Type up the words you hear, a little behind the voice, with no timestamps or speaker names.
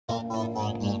I've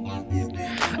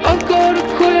got a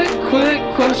quick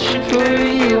question for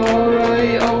you,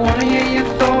 alright? I wanna hear your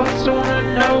thoughts, I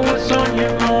wanna know what's on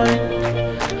your mind.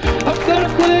 I've got a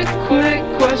quick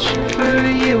question for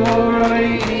you,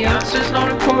 alright? The answer's not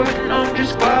important, I'm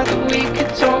just glad that we could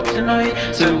talk tonight.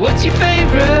 So what's your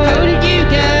favourite? How did you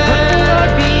get? When will I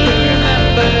be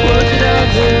remembered? Was it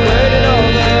ever? Where did all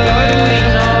the why do we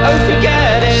know? Oh,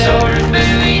 forget it. Soren,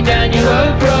 Bowie, Daniel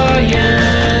O'Brien,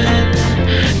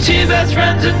 two best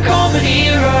friends and comedy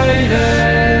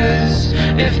writers.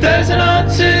 If there's an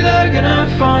answer, they're gonna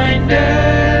find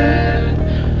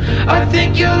it. I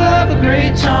think you'll have a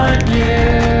great time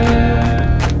here.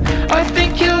 I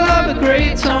think you'll have a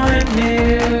great time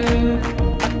here.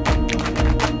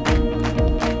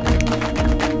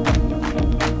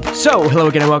 So, hello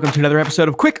again and welcome to another episode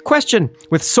of Quick Question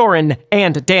with Soren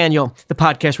and Daniel, the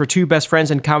podcast where two best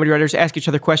friends and comedy writers ask each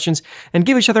other questions and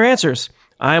give each other answers.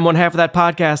 I'm one half of that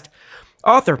podcast,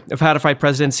 author of How to Fight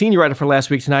President, senior writer for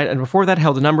Last Week Tonight, and before that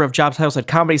held a number of job titles at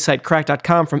comedy site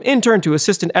crack.com, from intern to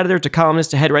assistant editor to columnist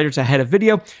to head writer to head of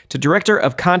video to director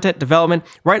of content development,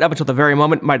 right up until the very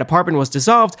moment my department was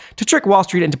dissolved to trick Wall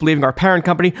Street into believing our parent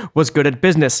company was good at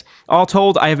business. All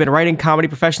told, I have been writing comedy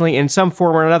professionally in some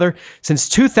form or another since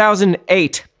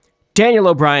 2008. Daniel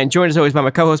O'Brien, joined as always by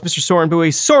my co-host, Mr. Soren Bowie.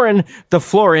 Soren, the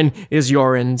Florin is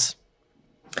yourins.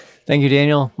 Thank you,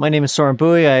 Daniel. My name is Soren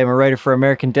Bowie. I am a writer for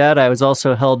American Dad. I was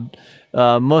also held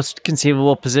most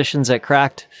conceivable positions at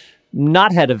Cracked.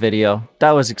 Not head of video.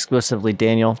 That was exclusively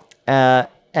Daniel.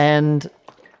 And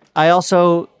I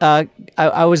also,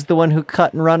 I was the one who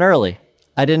cut and run early.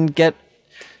 I didn't get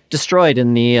destroyed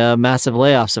in the massive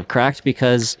layoffs of Cracked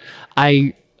because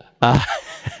I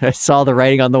saw the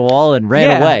writing on the wall and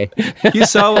ran away. You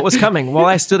saw what was coming. While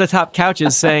I stood atop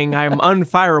couches saying I'm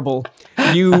unfireable,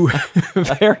 you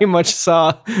very much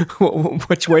saw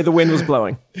which way the wind was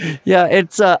blowing. Yeah,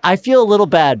 it's. I feel a little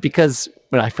bad because,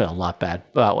 well, I feel a lot bad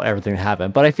about everything that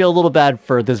happened, but I feel a little bad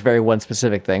for this very one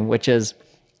specific thing, which is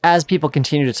as people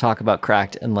continue to talk about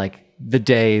Cracked and like the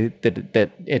day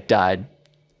that it died,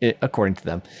 according to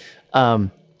them,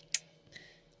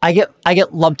 I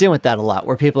get lumped in with that a lot,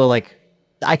 where people are like,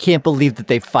 I can't believe that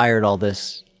they fired all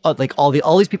this. Like all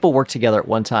these people worked together at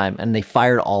one time and they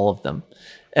fired all of them.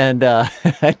 And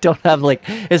I don't have like,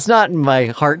 it's not in my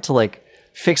heart to like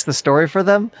fix the story for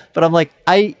them, but I'm like,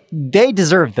 they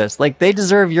deserve this. Like they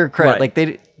deserve your credit. Right.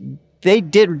 Like they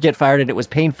did get fired and it was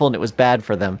painful and it was bad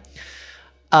for them.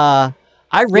 I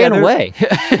ran away.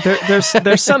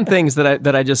 There's some things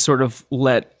that I just sort of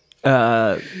let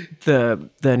the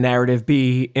narrative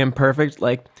be imperfect.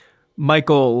 Like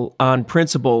Michael on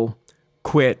principle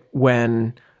quit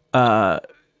when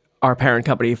our parent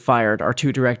company fired our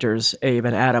two directors, Abe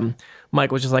and Adam.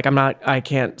 Mike was just like, I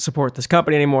can't support this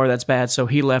company anymore. That's bad. So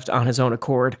he left on his own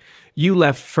accord. You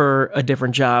left for a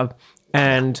different job.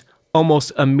 And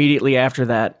almost immediately after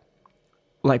that,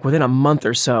 like within a month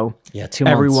or so, 2 months.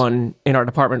 Everyone in our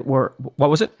department were,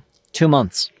 what was it? 2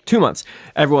 months. 2 months.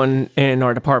 Everyone in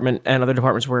our department and other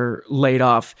departments were laid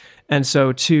off. And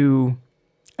so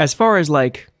as far as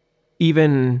like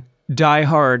even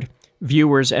diehard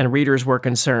viewers and readers were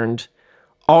concerned,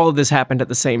 all of this happened at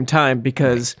the same time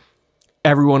because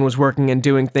everyone was working and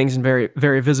doing things and very,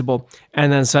 very visible.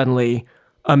 And then suddenly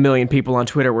a million people on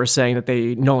Twitter were saying that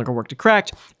they no longer worked at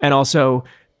Cracked. And also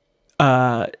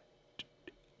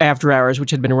After Hours,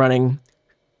 which had been running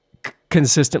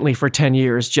consistently for 10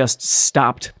 years, just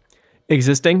stopped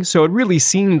existing. So it really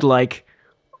seemed like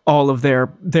all of their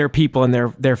people and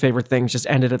their favorite things just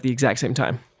ended at the exact same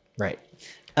time. Right.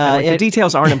 The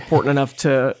details aren't important enough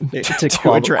to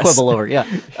address. Quibble over. Yeah.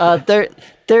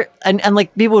 And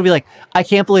like people would be like, I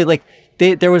can't believe like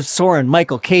there was Soren,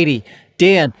 Michael, Katie,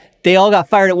 Dan, they all got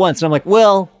fired at once. And I'm like,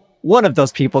 well, one of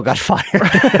those people got fired.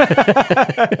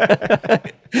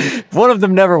 One of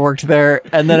them never worked there.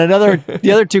 And then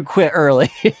the other two quit early.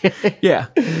 Yeah.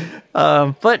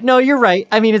 But no, you're right.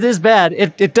 I mean, it is bad.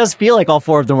 It does feel like all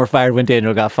four of them were fired when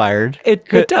Daniel got fired.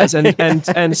 It does.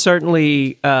 And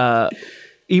certainly,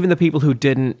 even the people who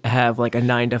didn't have like a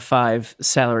 9-to-5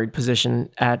 salaried position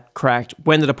at Cracked,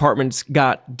 when the departments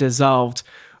got dissolved,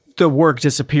 the work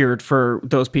disappeared for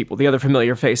those people, the other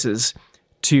familiar faces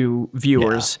to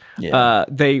viewers. Yeah.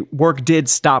 Work did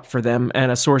stop for them,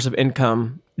 and a source of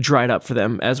income dried up for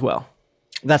them as well.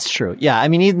 That's true. Yeah. I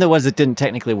mean, even the ones that didn't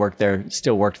technically work there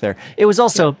still worked there. It was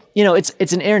also,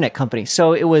 it's an internet company.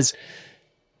 So it was,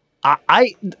 for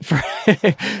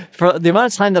the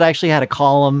amount of time that I actually had a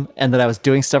column and that I was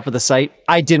doing stuff for the site,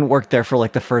 I didn't work there for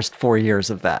like the first 4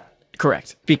 years of that.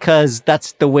 Correct. Because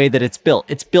that's the way that it's built.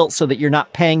 It's built so that you're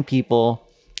not paying people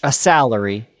a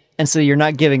salary And so you're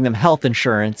not giving them health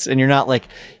insurance, and you're not like,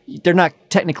 they're not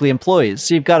technically employees.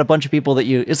 So you've got a bunch of people that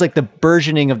it's like the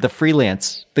burgeoning of the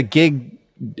freelance, the gig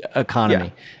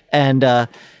economy. Yeah.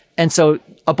 And so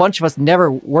a bunch of us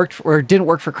never worked or didn't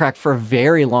work for crack for a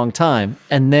very long time.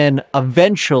 And then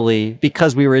eventually,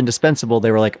 because we were indispensable,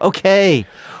 they were like, okay,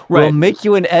 we'll make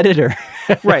you an editor.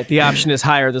 Right. The option is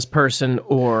hire this person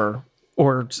or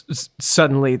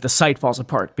suddenly the site falls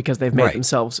apart because they've made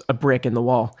themselves a brick in the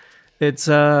wall. It's,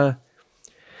 yeah,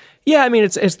 I mean,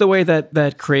 it's the way that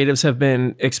creatives have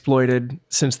been exploited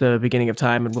since the beginning of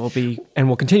time and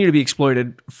will continue to be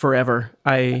exploited forever.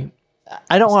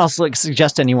 I don't want to like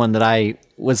suggest to anyone that I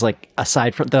was like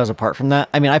that I was apart from that.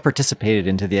 I mean, I participated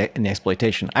in the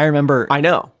exploitation. I remember. I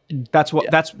know that's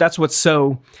what's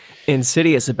so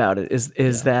insidious about it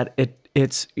is that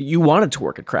it's you wanted to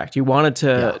work at Cracked. You wanted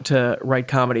to write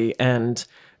comedy, and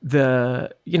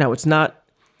it's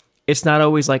not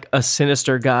always like a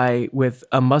sinister guy with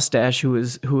a mustache who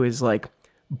is like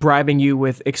bribing you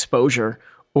with exposure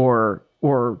or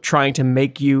trying to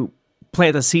make you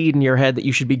plant a seed in your head that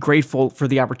you should be grateful for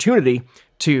the opportunity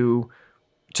to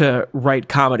write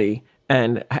comedy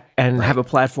and have a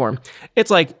platform. It's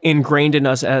like ingrained in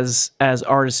us as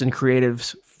artists and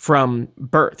creatives from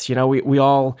birth. We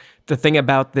all, the thing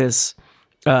about this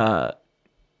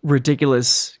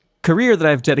ridiculous career that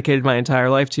I've dedicated my entire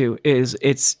life to is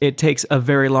it takes a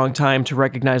very long time to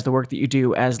recognize the work that you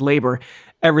do as labor.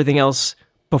 Everything else,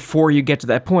 before you get to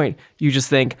that point, you just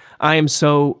think, I am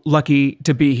so lucky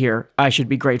to be here. I should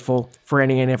be grateful for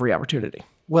any and every opportunity.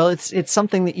 Well, it's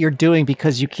something that you're doing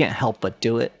because you can't help but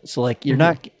do it. So like you're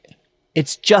not,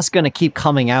 it's just going to keep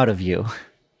coming out of you.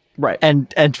 Right.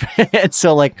 And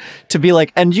so like to be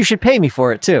like, and you should pay me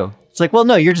for it too. It's like, well,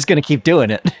 no, you're just going to keep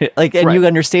doing it. Like, and you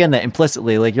understand that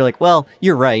implicitly. Like, you're like, well,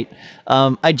 you're right.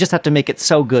 I just have to make it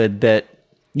so good that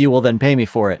you will then pay me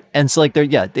for it. And so like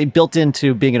they built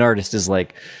into being an artist is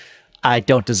like, I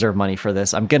don't deserve money for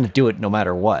this. I'm going to do it no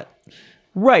matter what.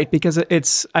 Right. Because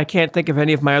I can't think of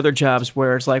any of my other jobs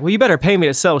where it's like, well, you better pay me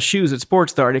to sell shoes at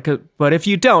Sports Authority. But if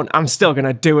you don't, I'm still going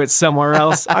to do it somewhere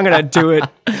else. I'm going to do it.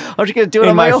 I'm just going to do it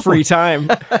in on my free time.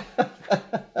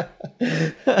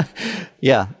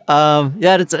 Yeah.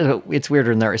 It's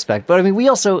weirder in that respect. But I mean, we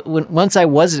also, once I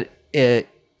was a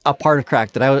part of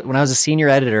Crack, when I was a senior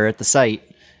editor at the site,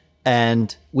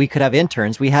 and we could have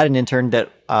interns. We had an intern that,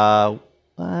 I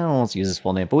don't want to use his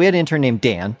full name, but we had an intern named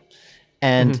Dan.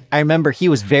 And I remember he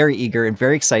was very eager and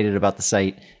very excited about the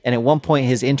site. And at one point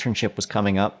his internship was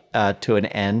coming up to an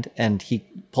end, and he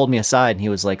pulled me aside and he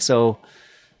was like, so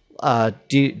do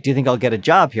you think I'll get a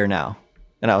job here now?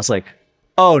 And I was like,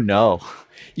 oh no,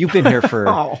 you've been here for,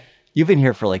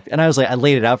 like, and I was like, I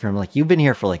laid it out for him. Like, you've been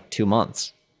here for like 2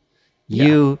 months.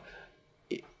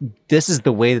 This is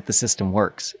the way that the system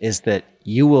works, is that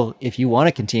you will, if you want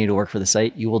to continue to work for the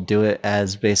site, you will do it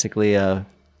as basically a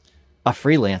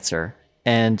freelancer,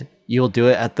 and you'll do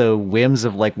it at the whims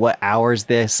of like what hours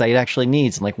the site actually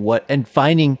needs and like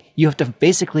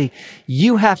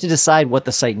you have to decide what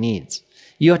the site needs.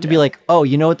 You have to be like, oh,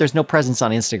 you know what? There's no presence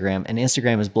on Instagram and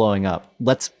Instagram is blowing up.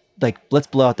 Let's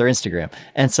blow out their Instagram.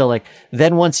 And so like,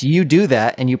 then once you do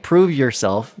that and you prove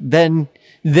yourself, then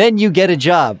you get a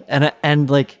job. And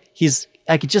like,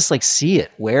 I could just like see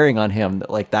it wearing on him that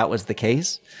like that was the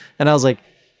case. And I was like,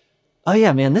 oh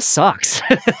yeah, man, this sucks.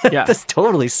 Yeah. This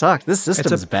totally sucks. This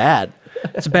system is bad.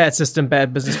 It's a bad system,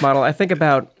 bad business model. I think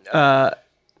about,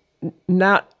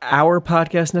 not our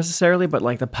podcast necessarily, but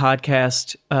like the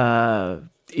podcast,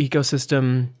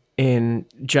 ecosystem in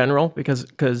general,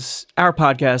 because our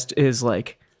podcast is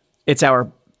like, it's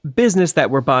our business that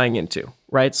we're buying into,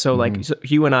 right? So like so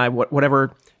you and I,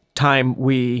 whatever time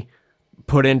we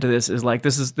put into this is like,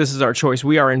 this is our choice.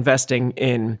 We are investing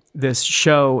in this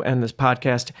show and this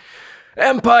podcast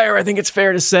empire, I think it's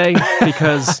fair to say,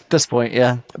 because at this point,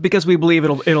 yeah, because we believe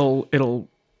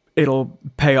it'll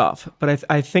pay off. But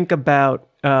I think about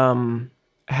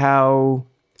how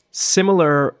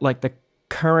similar like the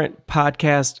current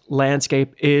podcast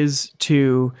landscape is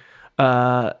to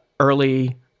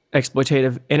early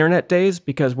exploitative internet days,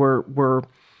 because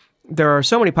there are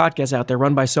so many podcasts out there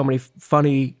run by so many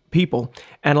funny people,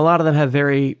 and a lot of them have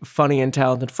very funny and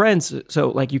talented friends. So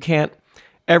like you can't,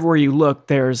 everywhere you look,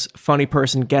 there's funny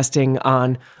person guesting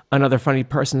on another funny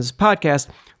person's podcast.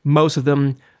 Most of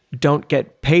them don't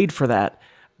get paid for that,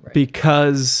 right?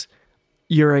 Because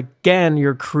you're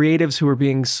creatives who are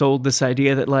being sold this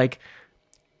idea that like,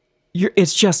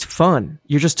 it's just fun.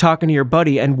 You're just talking to your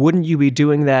buddy, and wouldn't you be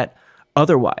doing that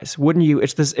otherwise? Wouldn't you?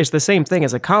 It's the same thing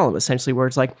as a column, essentially, where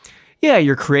it's like, yeah,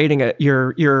 you're creating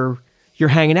you're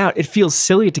hanging out. It feels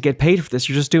silly to get paid for this.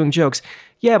 You're just doing jokes.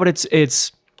 Yeah, but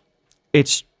it's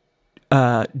it's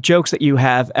jokes that you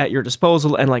have at your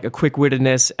disposal and like a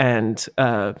quick-wittedness and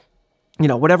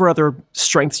whatever other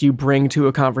strengths you bring to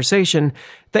a conversation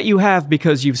that you have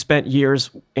because you've spent years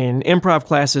in improv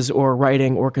classes or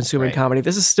writing or consuming comedy.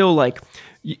 This is still like,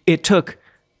 it took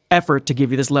effort to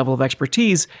give you this level of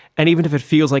expertise. And even if it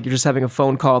feels like you're just having a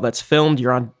phone call that's filmed,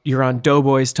 you're on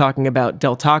Doughboys talking about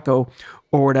Del Taco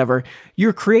or whatever,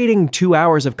 you're creating 2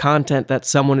 hours of content that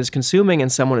someone is consuming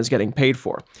and someone is getting paid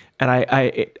for. And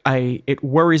it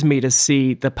worries me to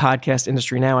see the podcast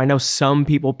industry now. I know some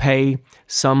people pay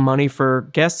some money for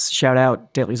guests. Shout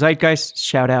out Daily Zeitgeist.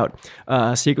 Shout out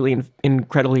Secretly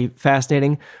Incredibly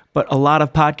Fascinating. But a lot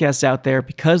of podcasts out there,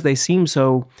 because they seem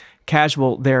so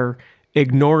casual, they're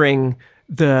ignoring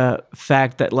the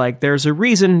fact that like there's a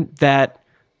reason that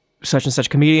such and such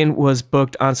comedian was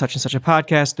booked on such and such a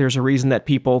podcast. There's a reason that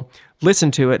people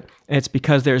listen to it. And it's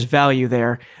because there's value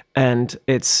there. And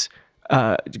it's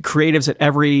creatives at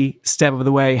every step of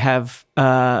the way have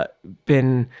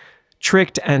been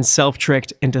tricked and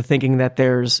self-tricked into thinking that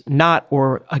there's not,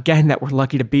 or again, that we're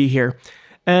lucky to be here.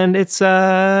 And it's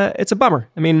a bummer.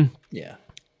 I mean, yeah,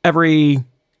 every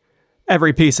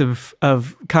piece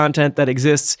of content that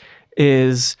exists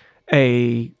is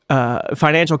a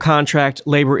financial contract.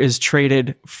 Labor is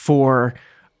traded for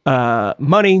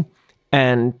money,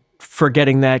 and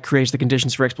forgetting that creates the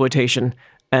conditions for exploitation.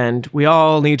 And we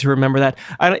all need to remember that.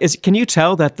 Can you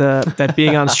tell that that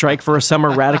being on strike for a summer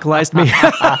radicalized me?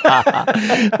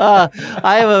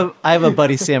 I have a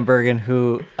buddy, Sam Bergen,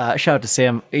 who shout out to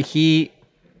Sam.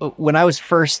 When I was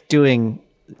first doing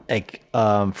like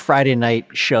Friday night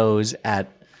shows in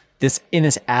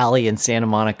this alley in Santa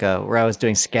Monica where I was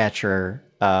doing sketch or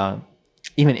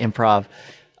even improv,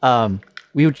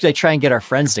 they try and get our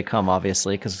friends to come,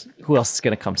 obviously, because who else is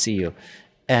going to come see you?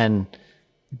 And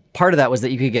part of that was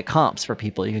that you could get comps for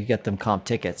people. You could get them comp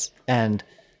tickets. And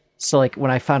so like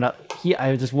when I found out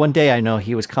one day I know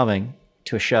he was coming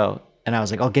to a show, and I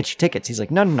was like, I'll get you tickets. He's like,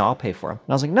 no, I'll pay for them. And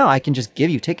I was like, no, I can just give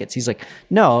you tickets. He's like,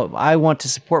 no, I want to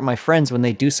support my friends when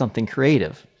they do something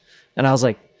creative. And I was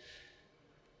like,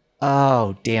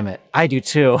 oh, damn it. I do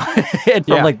too. And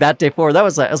from like that day forward, I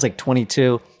was like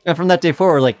 22. And from that day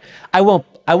forward, like I won't,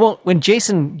 when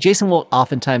Jason will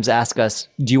oftentimes ask us,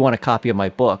 do you want a copy of my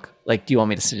book? Like, do you want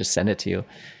me to just send it to you?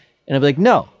 And I'll be like,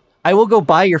 no, I will go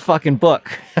buy your fucking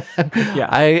book.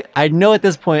 Yeah. I know at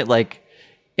this point, like,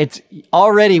 it's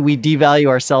already we devalue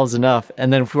ourselves enough,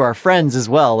 and then for our friends as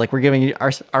well, like we're giving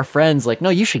our friends like, no,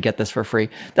 you should get this for free.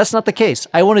 That's not the case.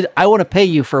 I want to pay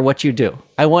you for what you do.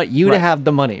 I want you to have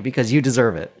the money because you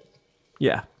deserve it.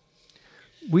 Yeah,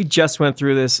 we just went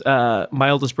through this. My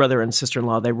oldest brother and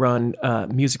sister-in-law, they run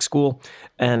music school,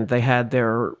 and they had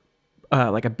their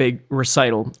like a big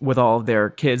recital with all of their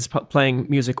kids playing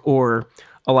music, or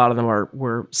a lot of them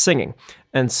were singing.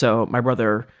 And so my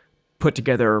brother put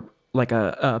together like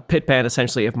a pit band,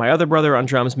 essentially, of my other brother on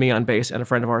drums, me on bass, and a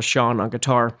friend of ours, Sean, on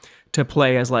guitar, to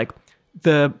play as like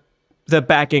the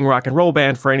backing rock and roll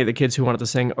band for any of the kids who wanted to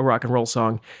sing a rock and roll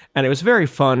song. And it was very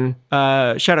fun.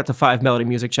 Shout out to 5 Melody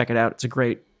Music. Check it out. It's a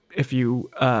great, if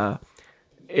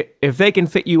they can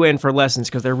fit you in for lessons,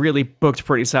 because they're really booked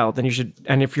pretty solid, then you should.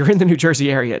 And if you're in the New Jersey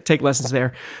area, take lessons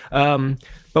there.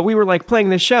 But we were like playing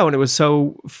this show, and it was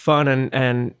so fun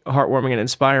and heartwarming and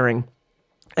inspiring.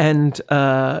 And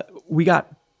we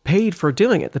got paid for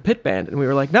doing it, the pit band. And we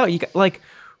were like, no, you got, like,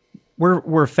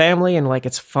 we're family, and like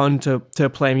it's fun to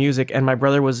play music. And my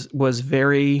brother was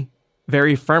very,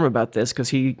 very firm about this, because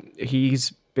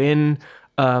he's been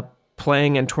a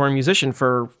playing and touring musician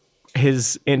for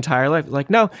his entire life. Like,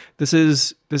 no, this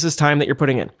is time that you're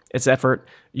putting in. It's effort.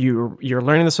 You're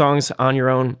learning the songs on your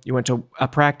own. You went to a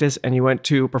practice and you went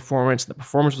to a performance. The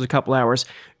performance was a couple hours.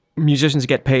 Musicians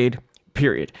get paid,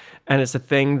 period. And it's a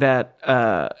thing that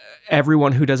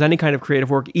everyone who does any kind of creative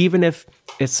work, even if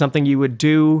it's something you would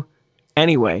do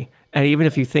anyway, and even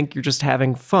if you think you're just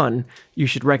having fun, you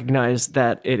should recognize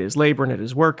that it is labor and it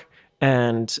is work.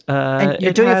 And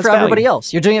you're doing it for everybody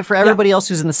else. You're doing it for everybody else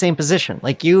who's in the same position.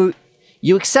 Like you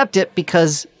accept it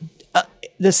because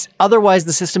otherwise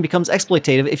the system becomes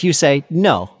exploitative. If you say,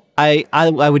 no,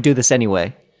 I would do this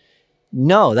anyway.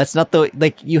 No, that's not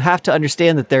you have to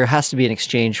understand that there has to be an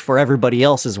exchange for everybody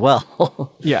else as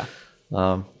well. Yeah.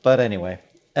 But anyway,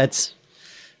 that's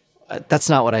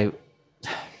not what I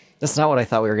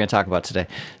thought we were going to talk about today.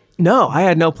 No, I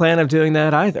had no plan of doing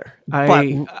that either. But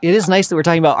it is nice that we're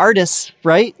talking about artists,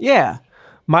 right? Yeah.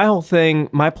 My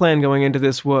plan going into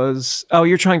this was,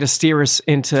 you're trying to steer us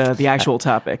into the actual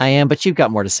topic. I am, but you've got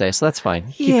more to say, so that's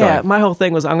fine. Keep going. My whole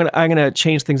thing was I'm gonna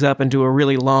change things up and do a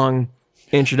really long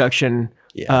introduction,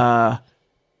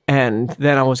 and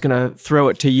then I was gonna throw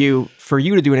it to you for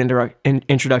you to do an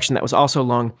introduction that was also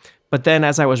long. But then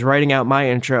as I was writing out my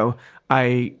intro,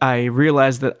 I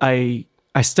realized that I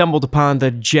stumbled upon the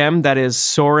gem that is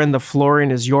Soren, the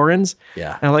Florian is Jorans.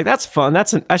 Yeah. And I'm like, that's fun.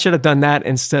 I should have done that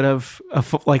instead of,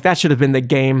 like, that should have been the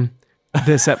game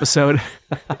this episode.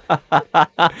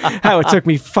 How it took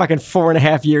me fucking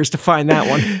 4.5 years to find that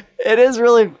one. It is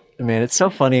really, man, it's so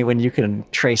funny when you can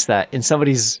trace that in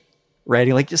somebody's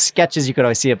writing, like just sketches, you could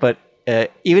always see it. But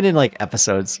even in like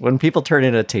episodes, when people turn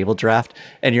in a table draft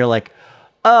and you're like,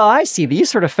 oh, I see. But you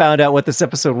sort of found out what this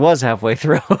episode was halfway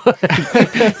through.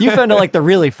 You found out like the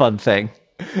really fun thing.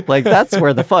 Like that's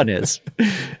where the fun is.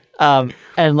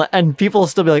 And people will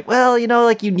still be like, well, you know,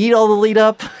 like you need all the lead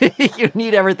up. You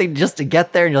need everything just to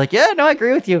get there. And you're like, yeah, no, I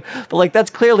agree with you. But like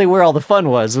that's clearly where all the fun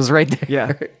was right there.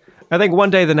 Yeah. I think one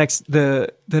day the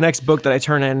next book that I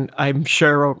turn in, I'm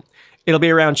sure it'll be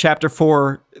around chapter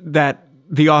 4 that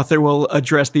the author will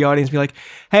address the audience and be like,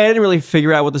 hey, I didn't really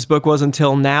figure out what this book was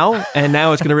until now, and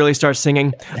now it's going to really start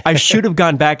singing. I should have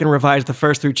gone back and revised the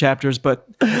first 3 chapters, but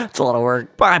it's a lot of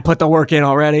work. I put the work in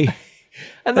already.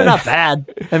 And they're not bad.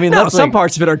 I mean, no, that's some like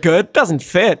parts of it are good. Doesn't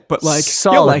fit, but like,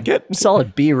 solid, you'll like it.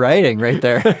 Solid B writing right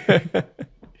there.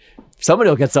 Somebody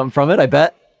will get something from it, I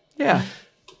bet. Yeah.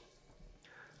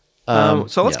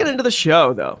 So let's get into the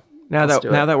show, though. Now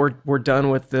that we're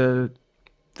done with the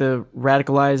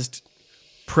radicalized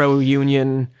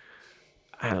pro-union,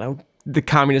 I don't know, the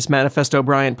Communist Manifesto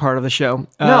Bryant part of the show.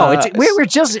 No,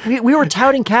 we were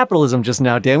touting capitalism just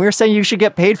now, Dan. We were saying you should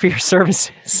get paid for your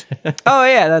services. Oh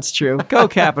yeah, that's true. Go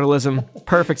capitalism.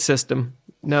 Perfect system.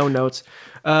 No notes.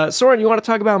 Soren, you want to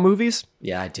talk about movies?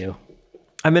 Yeah, I do.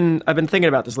 I've been thinking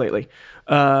about this lately.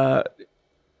 You're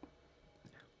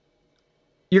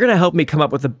gonna help me come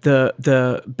up with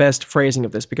the best phrasing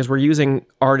of this because we're using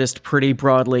artist pretty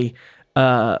broadly.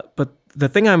 But the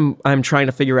thing I'm trying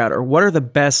to figure out are what are the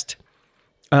best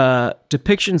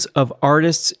depictions of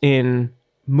artists in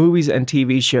movies and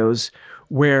TV shows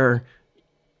where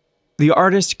the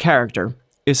artist character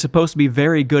is supposed to be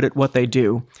very good at what they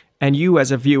do, and you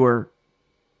as a viewer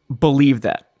believe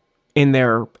that in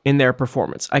their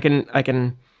performance.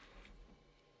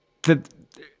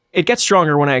 It gets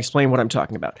stronger when I explain what I'm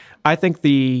talking about. I think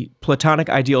the platonic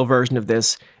ideal version of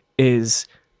this is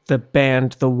the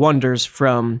band The Wonders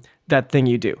from That Thing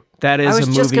You Do. That is a movie. I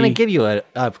was just going to give you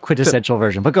a quintessential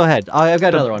version, but go ahead. I've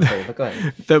got another one for you, but go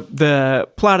ahead. The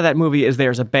plot of that movie is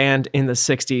there's a band in the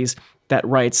 60s that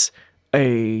writes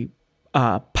a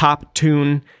pop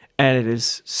tune, and it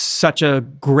is such a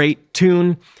great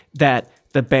tune that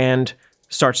the band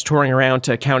starts touring around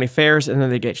to county fairs, and then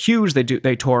they get huge.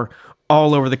 They tour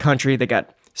all over the country. They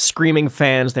got screaming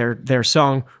fans. Their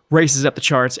song races up the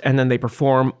charts, and then they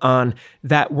perform on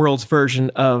that world's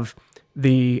version of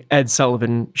the Ed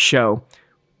Sullivan Show.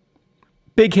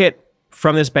 Big hit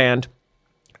from this band.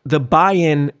 The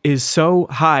buy-in is so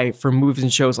high for movies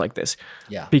and shows like this.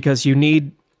 Yeah. Because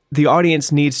the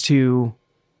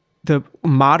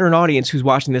modern audience who's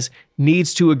watching this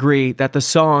needs to agree that the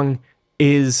song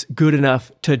is good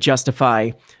enough to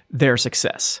justify their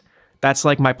success. That's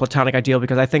like my platonic ideal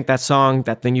because I think that song,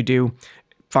 That Thing You Do,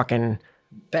 fucking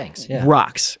bangs, yeah.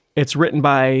 Rocks. It's written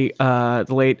by the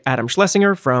late Adam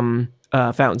Schlesinger from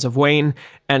Fountains of Wayne,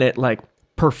 and it like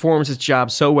performs its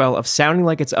job so well of sounding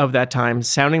like it's of that time,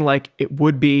 sounding like it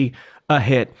would be a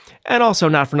hit, and also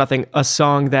not for nothing, a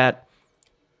song that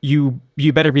you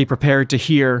better be prepared to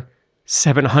hear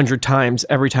 700 times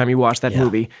every time you watch that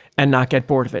movie and not get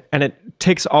bored of it. And it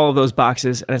ticks all of those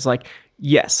boxes, and it's like,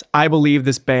 yes, I believe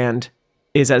this band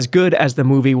is as good as the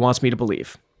movie wants me to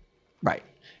believe. Right.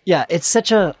 Yeah, it's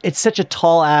such a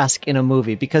tall ask in a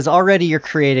movie because already you're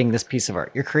creating this piece of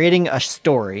art. You're creating a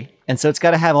story, and so it's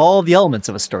got to have all the elements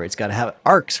of a story. It's got to have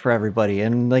arcs for everybody,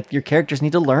 and like your characters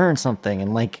need to learn something,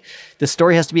 and like the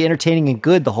story has to be entertaining and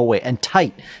good the whole way and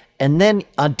tight. And then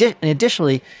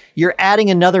additionally, you're adding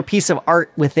another piece of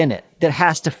art within it that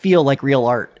has to feel like real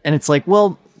art. And it's like,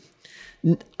 well,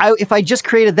 if I just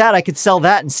created that, I could sell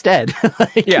that instead.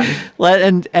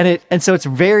 And so it's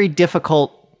very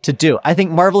difficult to do. I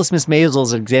think Marvelous Miss Maisel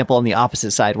is an example on the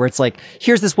opposite side, where it's like,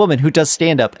 here's this woman who does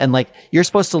stand-up, and like you're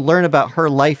supposed to learn about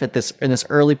her life in this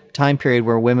early time period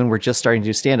where women were just starting to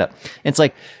do stand-up. And it's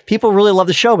like people really love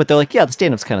the show, but they're like, yeah, the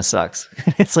stand-up's kind of sucks.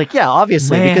 It's like, yeah,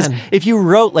 obviously, because if you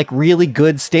wrote like really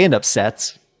good stand-up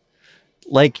sets,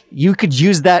 like you could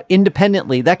use that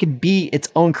independently. That could be its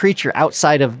own creature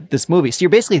outside of this movie. So you're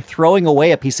basically throwing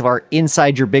away a piece of art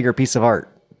inside your bigger piece of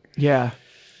art. Yeah.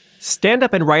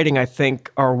 Stand-up and writing, I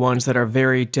think, are ones that are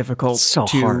very difficult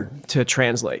to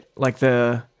translate. Like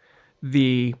I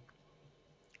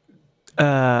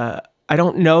I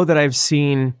don't know that I've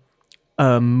seen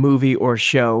a movie or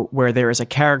show where there is a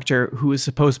character who is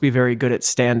supposed to be very good at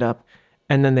stand-up,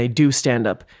 and then they do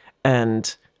stand-up,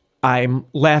 and I'm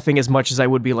laughing as much as I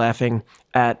would be laughing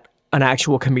at an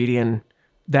actual comedian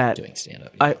that Doing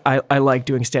stand-up. I like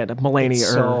doing stand-up. Mulaney It's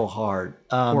or so hard.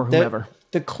 or whomever.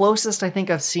 The closest I think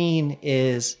I've seen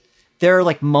is there are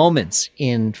like moments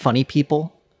in Funny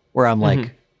People where I'm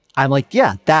like,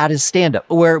 yeah, that is stand-up.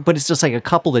 But it's just like a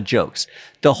couple of jokes.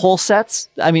 The whole sets,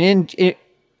 I mean,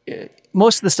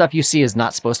 most of the stuff you see is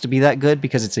not supposed to be that good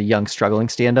because it's a young, struggling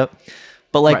stand-up.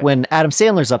 But like when Adam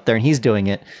Sandler's up there and he's doing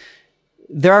it,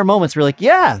 there are moments where you're like,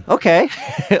 yeah, okay,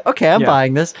 okay, I'm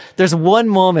buying this. There's one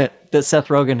moment that Seth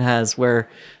Rogen has where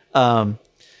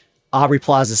Aubrey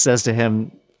Plaza says to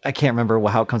him, I can't remember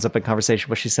how it comes up in conversation,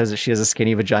 but she says that she has a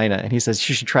skinny vagina, and he says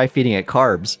she should try feeding it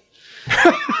carbs.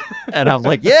 And I'm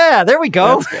like, yeah, there we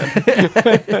go.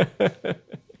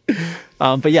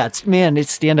 But yeah,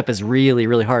 it's stand-up is really,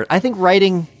 really hard. I think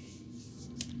writing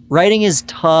is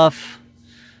tough.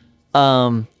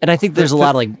 And I think there's a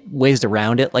lot of like ways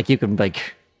around it. Like you can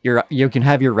you can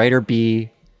have your writer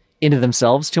be into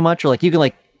themselves too much, or like you can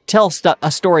like tell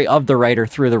a story of the writer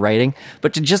through the writing,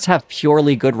 but to just have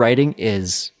purely good writing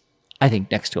is, I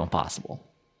think, next to impossible.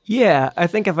 Yeah, I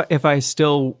think if I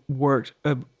still worked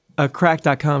a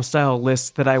crack.com style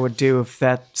list that I would do if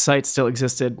that site still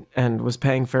existed and was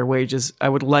paying fair wages, I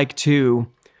would like to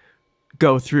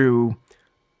go through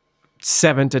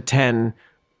 7 to 10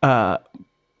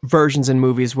 versions in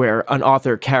movies where an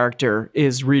author character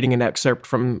is reading an excerpt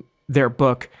from their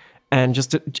book, and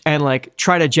like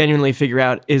try to genuinely figure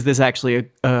out, is this actually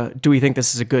do we think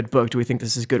this is a good book? Do we think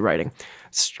this is good writing?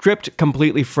 Stripped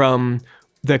completely from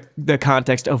the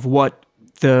context of what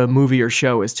the movie or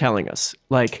show is telling us.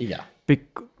 Like,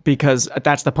 because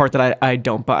that's the part that I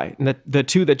don't buy. And the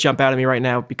two that jump out at me right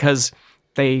now, because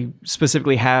they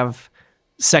specifically have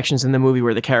sections in the movie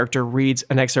where the character reads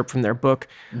an excerpt from their book.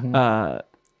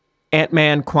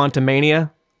 Ant-Man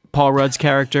Quantumania, Paul Rudd's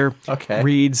character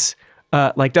reads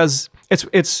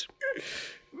it's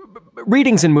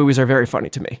readings in movies are very funny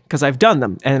to me because I've done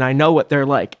them and I know what they're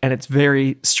like, and it's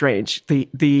very strange.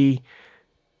 The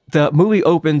movie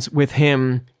opens with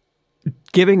him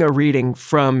giving a reading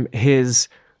from his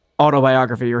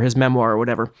autobiography or his memoir or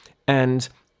whatever, and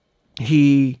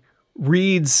he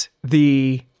reads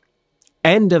the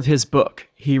end of his book.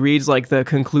 He reads like the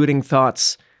concluding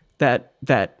thoughts that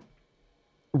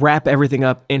wrap everything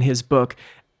up in his book,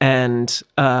 and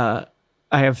I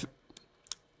have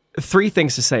 3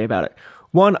 things to say about it.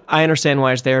 One, I understand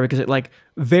why it's there because it like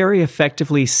very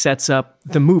effectively sets up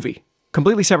the movie,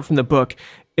 completely separate from the book.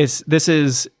 This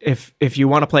is if you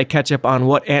want to play catch up on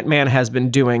what Ant-Man has been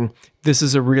doing, this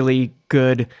is a really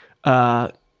good,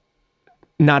 not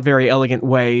very elegant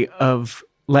way of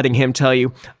letting him tell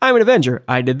you, I'm an Avenger.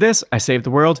 I did this. I saved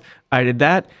the world. I did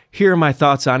that. Here are my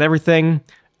thoughts on everything.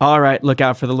 All right, look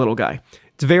out for the little guy.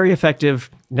 It's very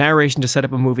effective narration to set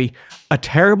up a movie. A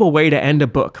terrible way to end a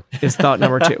book is thought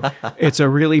number 2. It's a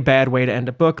really bad way to end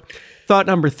a book. Thought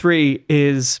number 3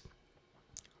 is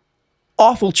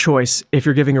awful choice if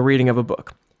you're giving a reading of a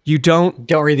book. You don't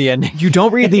read the ending. You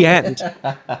don't read the end.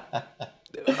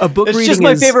 A book it's reading just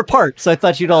my favorite part, so I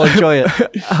thought you'd all enjoy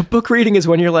it. A book reading is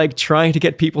when you're like trying to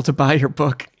get people to buy your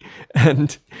book,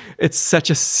 and it's such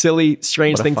a silly,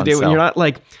 strange thing to do. Sell. And you're not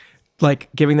like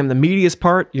giving them the meatiest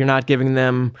part. You're not giving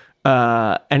them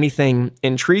anything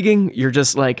intriguing. You're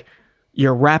just like,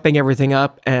 you're wrapping everything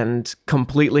up and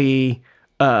completely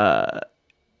not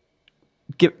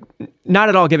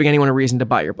at all giving anyone a reason to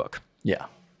buy your book. Yeah.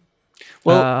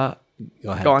 Well,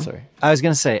 go ahead. Go on. Sorry. I was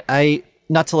going to say,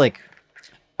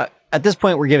 at this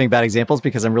point, we're giving bad examples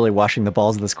because I'm really washing the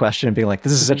balls of this question and being like,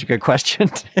 this is such a good question.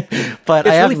 But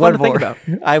I have one more.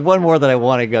 I have one more that I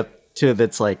want to go to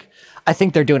that's like, I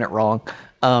think they're doing it wrong.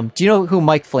 Do you know who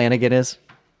Mike Flanagan is?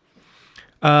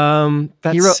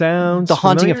 That sounds The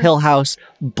Haunting familiar? of Hill House,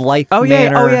 Blythe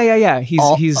Manor. Yeah.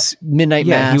 He's Midnight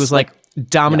Mass. He was like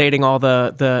dominating all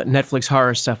the Netflix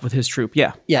horror stuff with his troupe.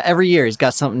 Yeah. Yeah, every year he's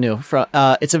got something new.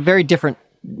 It's a very different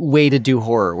way to do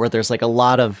horror where there's like a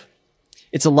lot of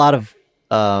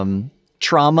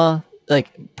trauma,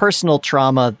 like personal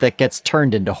trauma that gets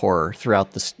turned into horror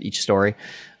throughout each story.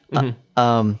 And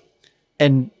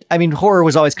I mean, horror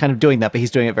was always kind of doing that, but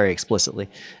he's doing it very explicitly.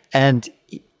 And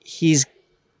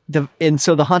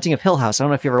so The Haunting of Hill House, I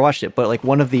don't know if you ever watched it, but like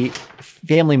one of the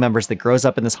family members that grows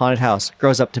up in this haunted house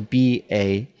grows up to be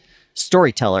a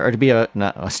storyteller, or to be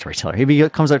not a storyteller. He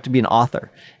comes up to be an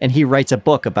author, and he writes a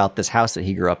book about this house that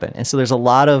he grew up in. And so there's a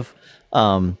lot of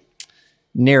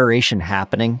narration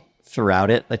happening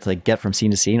throughout it, like to like get from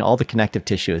scene to scene. All the connective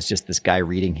tissue is just this guy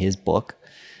reading his book.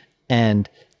 And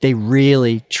they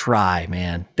really try,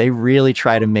 man. They really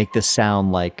try to make this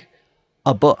sound like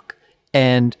a book,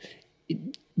 and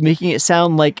making it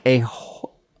sound like a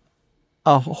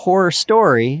horror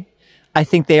story. I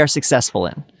think they are successful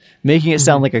in making it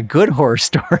sound like a good horror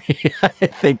story. I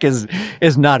think is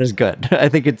not as good. I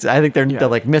think they're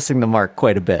like missing the mark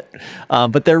quite a bit.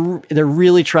 But they're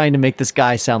really trying to make this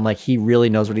guy sound like he really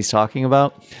knows what he's talking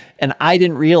about. And I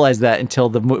didn't realize that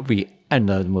until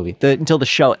until the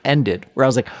show ended, where I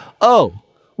was like, oh,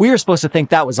 we were supposed to think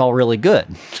that was all really good.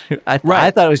 I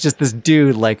thought it was just this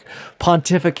dude like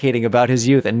pontificating about his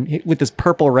youth, and with this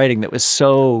purple writing that was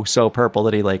so purple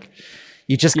that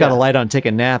you just got to lie down and take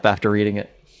a nap after reading it.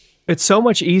 It's so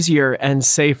much easier and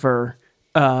safer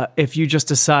if you just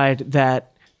decide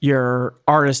that your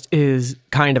artist is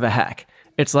kind of a hack.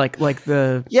 It's it's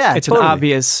totally.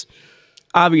 An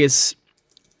obvious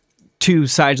two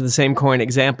sides of the same coin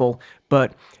example,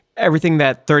 but everything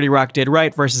that 30 Rock did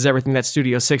right versus everything that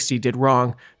Studio 60 did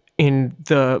wrong in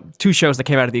the two shows that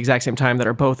came out at the exact same time that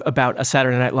are both about a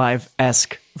Saturday Night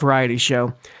Live-esque variety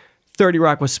show. 30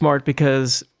 Rock was smart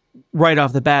because right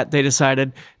off the bat, they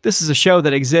decided this is a show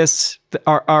that exists.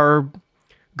 Our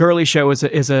girly show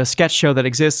is a sketch show that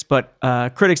exists, but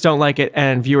critics don't like it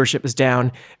and viewership is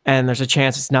down, and there's a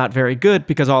chance it's not very good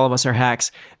because all of us are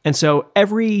hacks. And so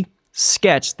every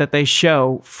sketch that they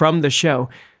show from the show,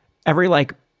 every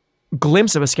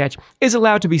glimpse of a sketch is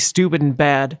allowed to be stupid and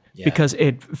bad because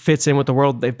it fits in with the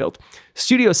world they've built.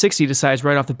 Studio 60 decides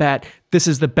right off the bat, this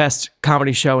is the best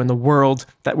comedy show in the world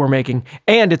that we're making,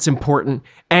 and it's important,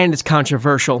 and it's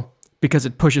controversial because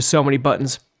it pushes so many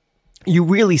buttons. You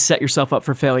really set yourself up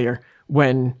for failure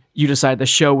when you decide the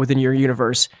show within your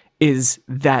universe is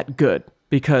that good,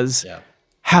 because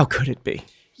how could it be?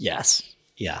 Yes.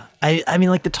 Yeah. I mean,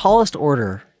 the tallest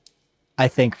order, I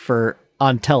think,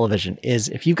 on television is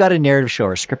if you've got a narrative show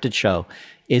or a scripted show,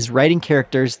 is writing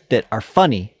characters that are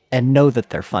funny and know that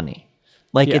they're funny.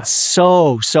 It's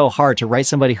so hard to write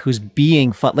somebody who's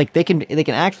being fun. They can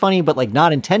act funny, but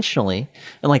not intentionally.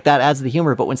 And that adds to the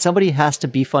humor. But when somebody has to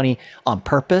be funny on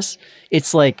purpose,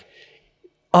 it's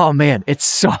oh man,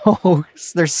 it's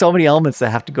there's so many elements that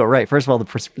have to go right. First of all,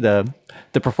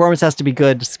 the performance has to be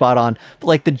good, spot on,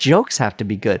 but the jokes have to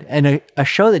be good. And a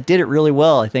show that did it really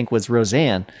well, I think, was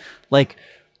Roseanne.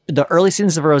 The early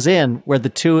seasons of Roseanne, where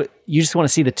you just want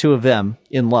to see the two of them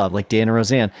in love, Dan and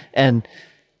Roseanne. And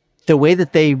the way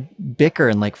that they bicker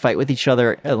and fight with each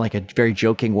other in a very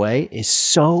joking way is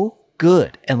so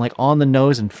good and on the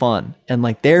nose and fun. And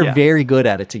they're very good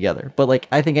at it together. But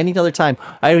I think any other time,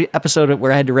 I had an episode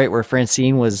where I had to write where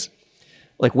Francine was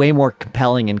way more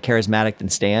compelling and charismatic than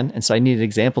Stan. And so I needed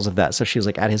examples of that. So she was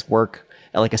at his work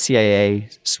at a CIA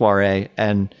soiree,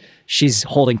 and she's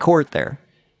holding court there.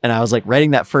 And I was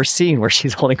writing that first scene where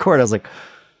she's holding court. I was like,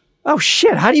 oh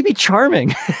shit, how do you be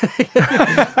charming?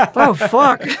 Oh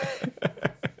fuck.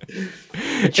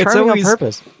 Charming on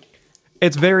purpose.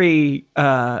 It's very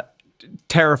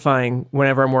terrifying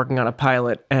whenever I'm working on a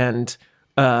pilot and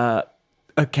a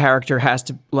character has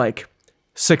to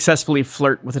successfully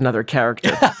flirt with another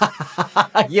character.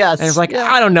 Yes. And it's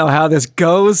I don't know how this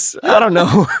goes. I don't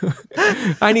know.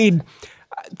 I need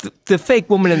the fake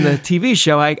woman in the TV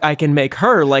show. I can make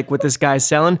her what this guy's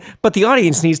selling, but the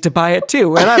audience needs to buy it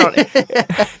too. And I don't.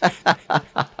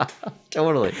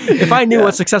 Totally. If I knew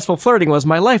what successful flirting was,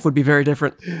 my life would be very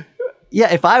different.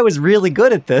 Yeah, if I was really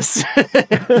good at this,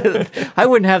 I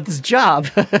wouldn't have this job.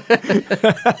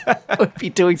 I would be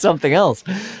doing something else.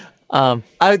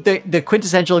 The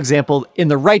quintessential example in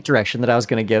the right direction that I was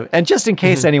going to give, and just in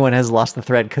case anyone has lost the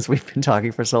thread because we've been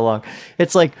talking for so long,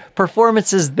 it's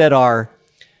performances that are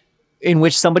in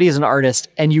which somebody is an artist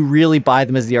and you really buy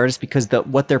them as the artist because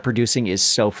what they're producing is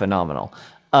so phenomenal.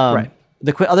 Right.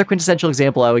 The other quintessential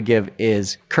example I would give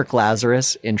is Kirk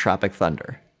Lazarus in Tropic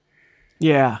Thunder.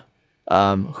 Yeah.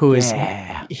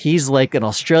 He's an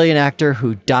Australian actor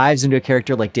who dives into a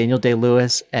character like Daniel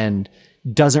Day-Lewis and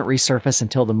doesn't resurface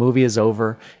until the movie is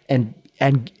over, and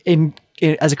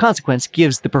as a consequence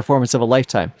gives the performance of a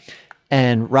lifetime.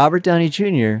 And Robert Downey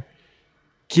Jr.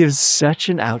 gives such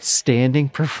an outstanding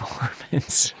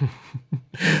performance.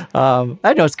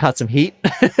 I know it's caught some heat,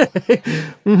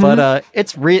 but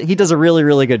he does a really,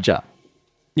 really good job.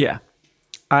 Yeah.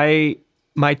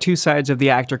 My two sides of the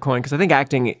actor coin, because I think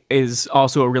acting is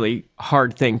also a really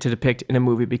hard thing to depict in a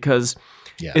movie because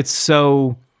it's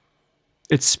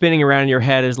spinning around in your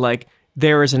head as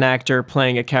there is an actor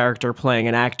playing a character playing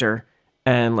an actor,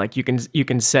 and you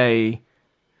can say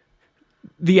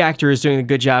the actor is doing a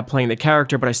good job playing the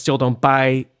character, but I still don't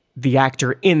buy the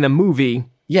actor in the movie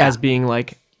as being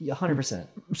like 100%.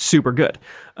 super good.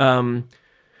 The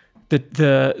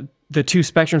two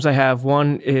spectrums I have,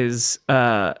 one is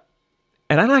and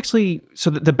I don't actually, so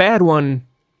the bad one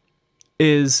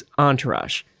is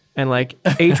Entourage, and like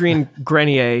Adrian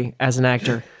Grenier as an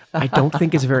actor, I don't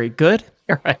think is very good.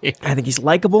 Right. I think he's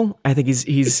likable. I think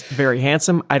he's very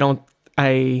handsome.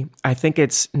 I think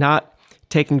it's not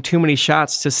taking too many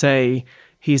shots to say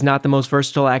he's not the most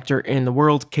versatile actor in the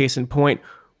world. Case in point,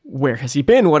 where has he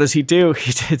been? What does he do?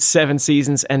 He did 7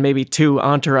 seasons and maybe 2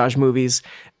 Entourage movies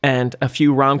and a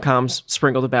few rom-coms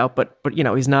sprinkled about, but you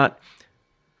know, he's not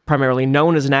primarily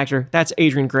known as an actor. That's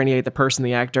Adrian Grenier, the person,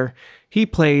 the actor. He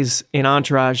plays in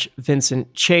Entourage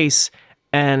Vincent Chase,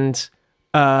 and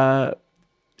that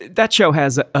show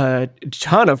has a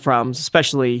ton of problems,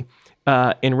 especially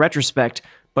in retrospect,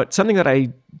 but something that I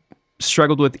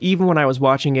struggled with even when I was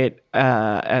watching it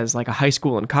as like a high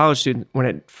school and college student when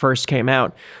it first came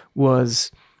out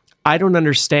was I don't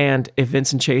understand if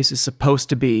Vincent Chase is supposed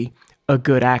to be a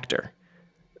good actor.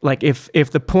 Like if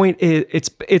the point is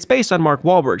it's based on Mark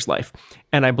Wahlberg's life,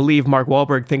 and I believe Mark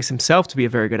Wahlberg thinks himself to be a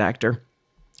very good actor.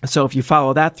 So if you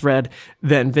follow that thread,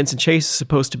 then Vincent Chase is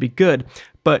supposed to be good,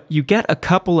 but you get a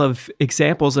couple of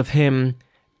examples of him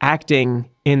acting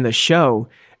in the show,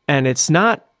 and it's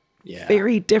not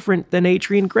very different than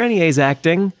Adrian Grenier's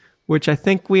acting, which I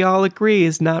think we all agree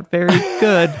is not very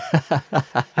good.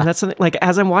 And that's something like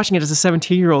as I'm watching it as a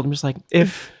 17-year-old, I'm just like,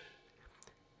 if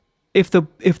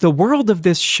the world of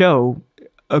this show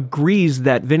agrees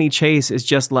that Vinny Chase is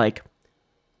just like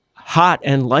hot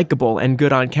and likable and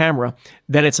good on camera,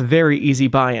 then it's a very easy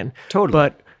buy-in. Totally.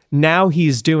 But now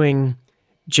he's doing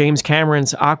James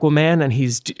Cameron's Aquaman, and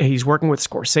he's working with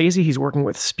Scorsese, he's working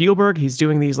with Spielberg, he's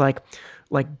doing these like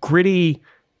gritty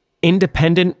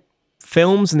independent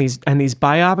films and these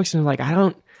biopics, and like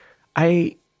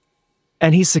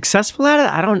and he's successful at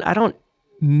it. I don't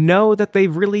know that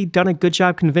they've really done a good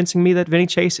job convincing me that Vinny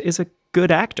Chase is a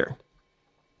good actor.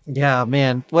 Yeah,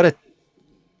 man, what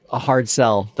a hard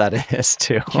sell that is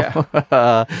too.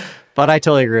 Yeah. But I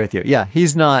totally agree with you. Yeah,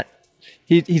 he's not.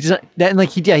 He does that, and like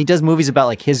he does movies about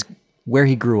like where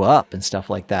he grew up and stuff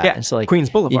like that. Yeah, and so like Queens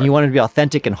Boulevard. And you want him to be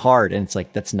authentic and hard, and it's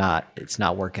like it's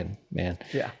not working, man.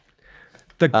 Yeah.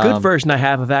 The good version I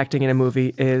have of acting in a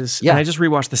movie is, and I just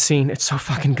rewatched the scene. It's so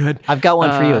fucking good. I've got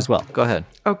one for you as well. Go ahead.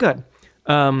 Oh, good.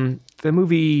 The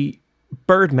movie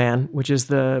Birdman, which is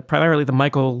primarily the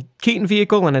Michael Keaton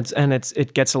vehicle, and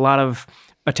it gets a lot of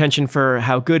attention for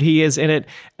how good he is in it,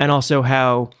 and also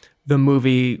how the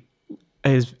movie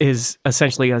is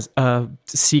essentially a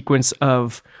sequence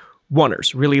of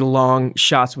oneers, really long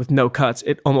shots with no cuts.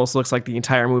 It almost looks like the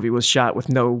entire movie was shot with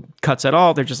no cuts at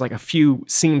all. There's just like a few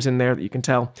seams in there that you can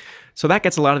tell. So that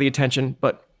gets a lot of the attention,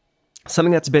 but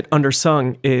something that's a bit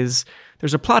undersung is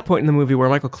there's a plot point in the movie where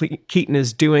Michael Keaton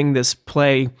is doing this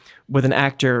play with an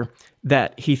actor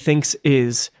that he thinks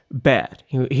is bad.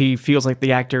 He feels like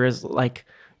the actor is like,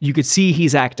 you could see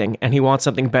he's acting and he wants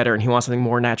something better and he wants something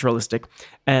more naturalistic.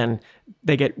 And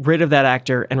they get rid of that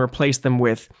actor and replace them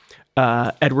with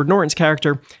Edward Norton's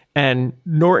character. And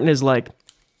Norton is like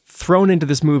thrown into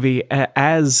this movie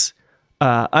as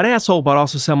an asshole, but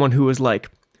also someone who is like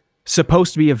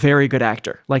supposed to be a very good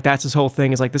actor. Like that's his whole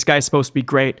thing, is like, this guy's supposed to be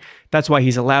great. That's why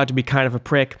he's allowed to be kind of a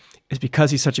prick, is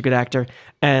because he's such a good actor.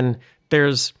 And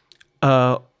there's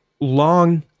a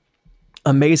long,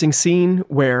 amazing scene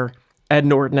where Ed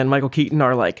Norton and Michael Keaton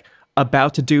are like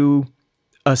about to do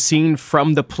a scene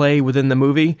from the play within the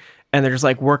movie, and they're just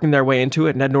like working their way into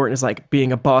it. And Ed Norton is like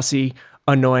being a bossy,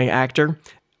 annoying actor,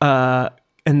 and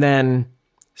then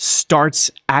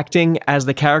starts acting as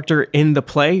the character in the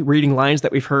play, reading lines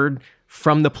that we've heard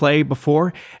from the play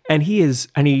before. And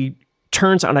he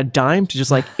turns on a dime to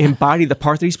just like embody the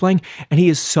part that he's playing. And he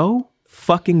is so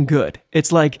fucking good.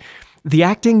 It's like the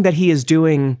acting that he is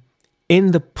doing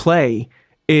in the play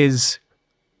is,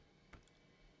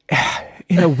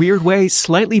 in a weird way,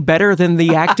 slightly better than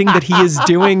the acting that he is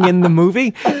doing in the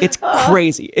movie. It's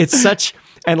crazy. It's such,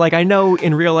 and like, I know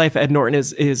in real life, Ed Norton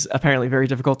is apparently very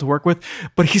difficult to work with,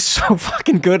 but he's so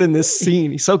fucking good in this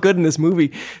scene. He's so good in this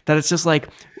movie that it's just like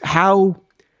how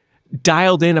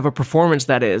dialed in of a performance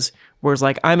that is. Whereas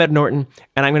like, I'm Ed Norton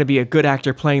and I'm going to be a good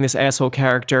actor playing this asshole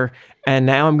character. And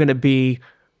now I'm going to be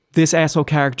this asshole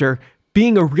character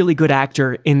being a really good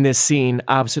actor in this scene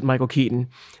opposite Michael Keaton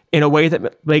in a way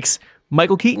that makes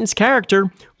Michael Keaton's character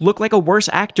look like a worse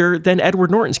actor than Edward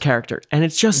Norton's character. And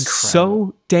it's just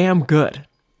so damn good.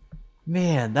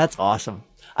 Man, that's awesome.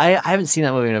 I haven't seen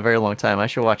that movie in a very long time. I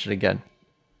should watch it again.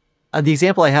 The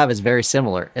example I have is very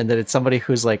similar in that it's somebody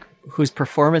whose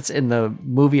performance in the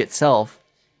movie itself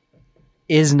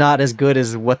is not as good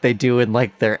as what they do in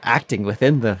like their acting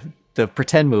within the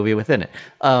pretend movie within it.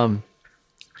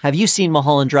 Have you seen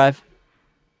Mulholland Drive?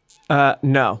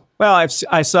 No. Well,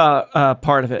 I saw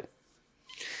part of it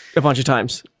a bunch of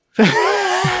times.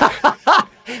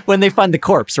 When they find the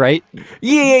corpse, right?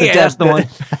 Yeah, that's the one.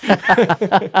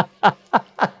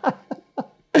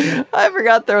 I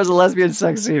forgot there was a lesbian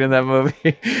sex scene in that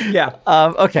movie. Yeah.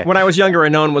 Okay. When I was younger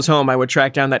and no one was home, I would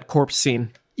track down that corpse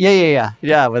scene.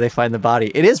 Yeah, where they find the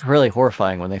body. It is really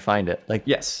horrifying when they find it. Like,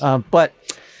 yes. But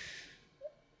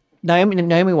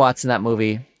Naomi Watts in that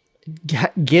movie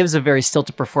gives a very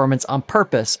stilted performance on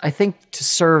purpose, I think, to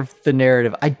serve the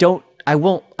narrative. I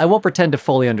won't pretend to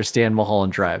fully understand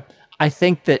Mulholland Drive. I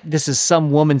think that this is some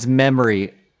woman's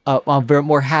memory, a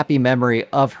more happy memory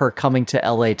of her coming to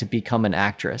LA to become an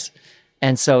actress.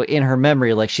 And so in her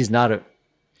memory, like she's not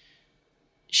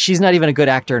even a good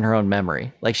actor in her own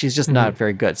memory. Like she's just not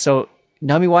very good. So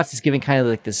Naomi Watts is giving kind of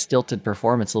like this stilted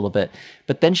performance a little bit,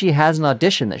 but then she has an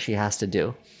audition that she has to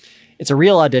do. It's a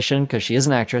real audition because she is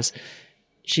an actress.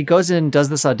 She goes in and does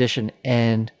this audition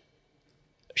and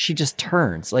she just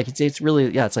turns. Like it's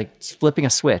really, it's like flipping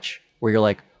a switch where you're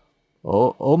like,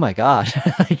 oh my God,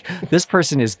 like, this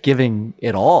person is giving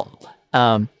it all.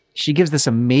 She gives this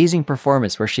amazing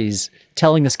performance where she's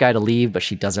telling this guy to leave, but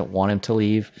she doesn't want him to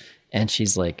leave. And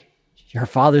she's like, her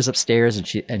father's upstairs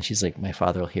and she's like, my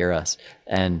father will hear us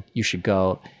and you should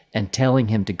go, and telling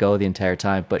him to go the entire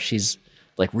time. But she's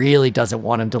like, really doesn't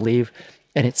want him to leave.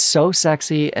 And it's so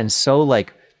sexy and so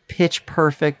like pitch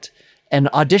perfect, and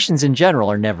auditions in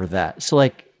general are never that. So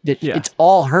like it's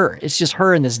all her. It's just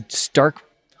her in this dark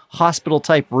hospital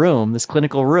type room, this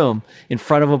clinical room in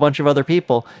front of a bunch of other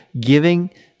people, giving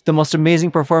the most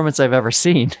amazing performance I've ever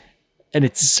seen. And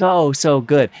it's so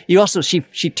good. You also, she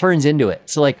turns into it.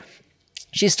 So like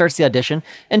she starts the audition,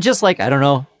 and just like, I don't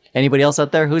know, anybody else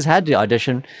out there who's had to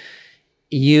audition,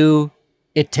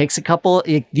 it takes a couple,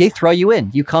 they throw you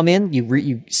in, you come in,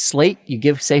 you slate,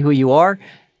 say who you are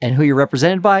and who you're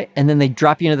represented by, and then they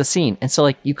drop you into the scene. And so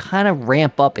like you kind of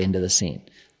ramp up into the scene.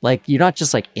 Like you're not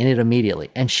just like in it immediately.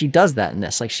 And she does that in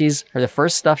this. Like the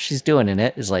first stuff she's doing in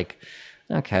it is like,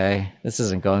 okay, this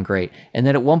isn't going great. And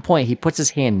then at one point he puts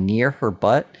his hand near her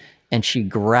butt and she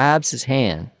grabs his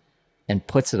hand and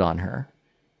puts it on her.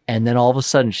 And then all of a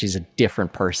sudden she's a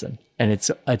different person. And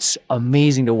it's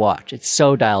amazing to watch. It's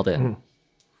so dialed in.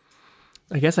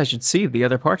 I guess I should see the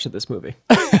other parts of this movie.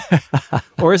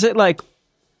 Or is it like,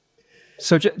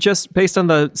 so just based on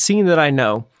the scene that I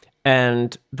know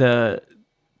and the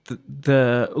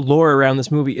lore around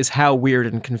this movie is how weird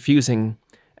and confusing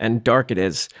and dark it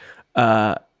is.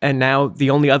 And now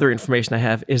the only other information I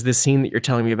have is this scene that you're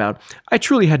telling me about. I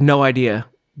truly had no idea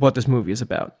what this movie is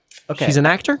about. Okay. She's an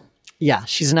actor? Yeah,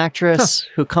 she's an actress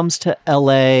who comes to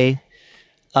LA.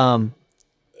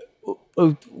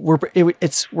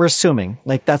 We're assuming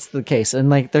like that's the case. And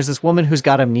like there's this woman who's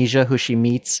got amnesia who she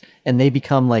meets, and they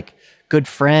become like good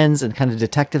friends and kind of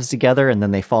detectives together, and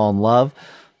then they fall in love.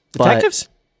 Detectives?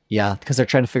 Yeah, because they're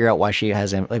trying to figure out why she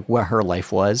has, like, what her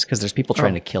life was, because there's people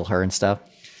trying to kill her and stuff.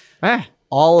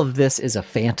 All of this is a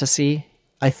fantasy,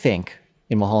 I think,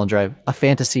 in Mulholland Drive, a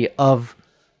fantasy of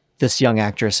this young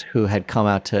actress who had come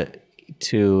out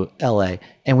to LA.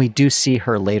 And we do see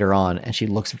her later on, and she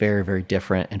looks very, very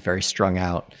different and very strung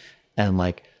out. And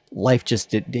like life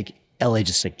just LA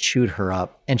just like chewed her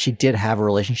up. And she did have a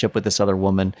relationship with this other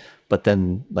woman, but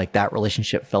then like that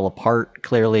relationship fell apart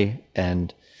clearly.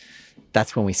 And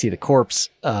that's when we see the corpse.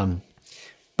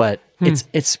 But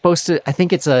it's supposed to, I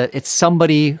think it's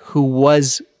somebody who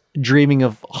was dreaming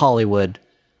of Hollywood,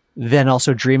 then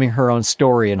also dreaming her own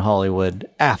story in Hollywood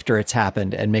after it's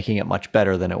happened and making it much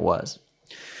better than it was.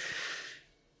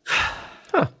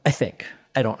 I think.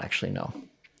 I don't actually know.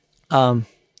 Do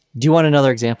you want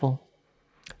another example?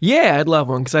 Yeah, I'd love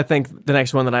one, because I think the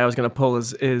next one that I was going to pull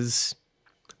is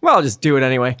well, I'll just do it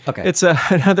anyway. Okay. It's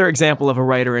another example of a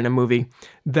writer in a movie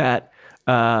that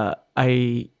I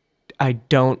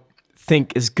don't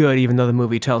think is good, even though the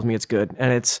movie tells me it's good.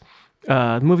 And it's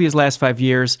the movie is Last 5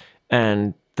 Years,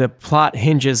 and the plot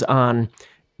hinges on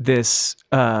this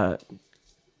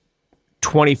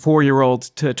 24-year-old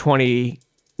to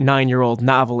 29-year-old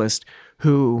novelist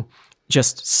who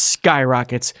just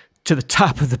skyrockets to the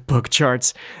top of the book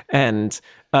charts. And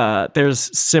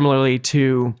there's similarly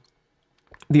to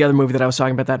the other movie that I was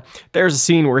talking about, that there's a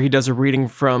scene where he does a reading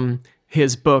from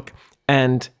his book,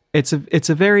 and it's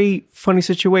a very funny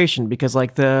situation, because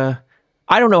like I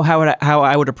don't know how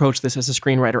I would approach this as a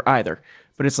screenwriter either,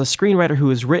 but it's a screenwriter who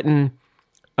has written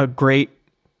a great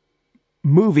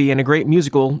movie and a great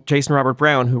musical, Jason Robert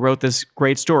Brown, who wrote this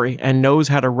great story and knows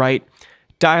how to write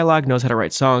dialogue, knows how to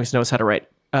write songs, knows how to write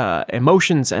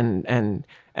emotions and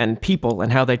people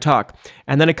and how they talk.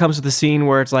 And then it comes to the scene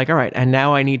where it's like, all right, and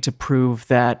now I need to prove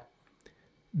that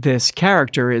this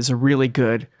character is a really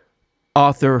good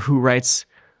author who writes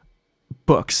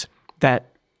books that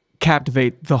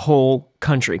captivate the whole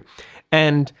country.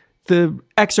 And the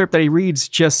excerpt that he reads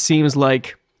just seems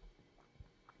like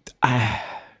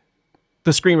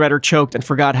the screenwriter choked and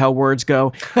forgot how words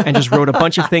go and just wrote a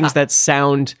bunch of things that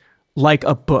sound like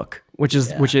a book, which is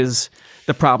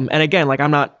the problem. And again, like,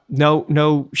 I'm not,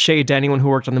 no shade to anyone who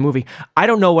worked on the movie. I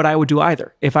don't know what I would do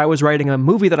either. If I was writing a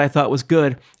movie that I thought was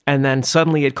good and then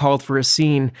suddenly it called for a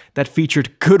scene that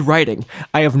featured good writing,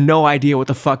 I have no idea what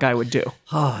the fuck I would do.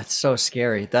 Oh, it's so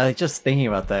scary. Just thinking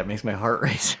about that makes my heart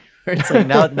race. It's like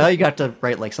now you got to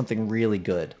write like something really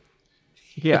good.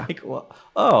 Yeah. Like, well,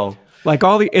 oh. Like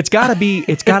it's gotta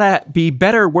be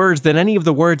better words than any of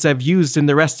the words I've used in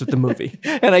the rest of the movie.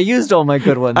 And I used all my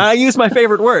good ones. I used my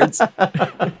favorite words.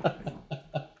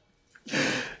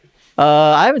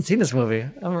 I haven't seen this movie.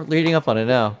 I'm reading up on it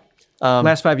now.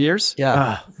 Last 5 years?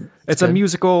 Yeah. It's a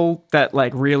musical that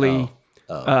like really,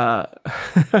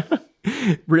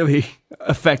 really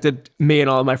affected me and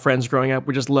all of my friends growing up.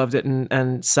 We just loved it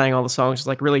and sang all the songs. It's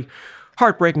like really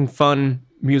heartbreaking, fun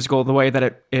musical, the way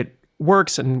that it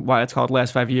works and why it's called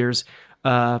Last 5 Years.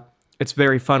 It's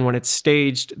very fun when it's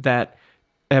staged. That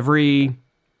there's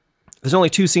only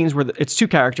 2 scenes where it's 2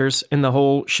 characters in the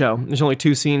whole show. There's only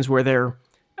 2 scenes where they're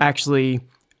actually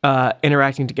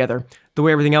interacting together. The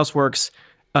way everything else works,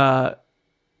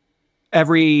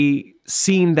 every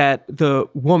scene that the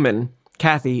woman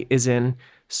Kathy is in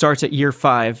starts at year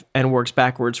 5 and works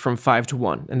backwards from 5 to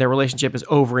 1, and their relationship is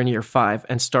over in year 5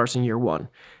 and starts in year 1.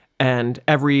 And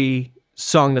every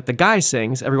song that the guy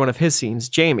sings, every one of his scenes,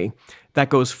 Jamie, that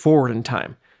goes forward in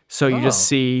time. So you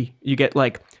just you get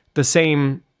like the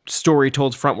same story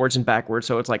told frontwards and backwards.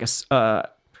 So it's like a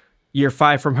year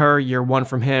 5 from her, year 1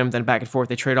 from him, then back and forth.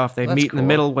 They trade off. They meet in the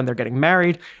middle when they're getting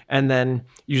married, and then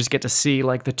you just get to see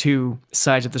like the 2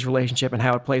 sides of this relationship and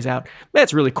how it plays out.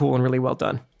 That's really cool and really well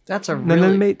done. And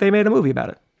then they made a movie about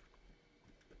it.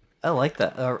 I like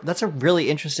that. That's a really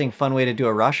interesting, fun way to do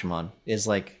a Rashomon. Is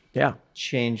like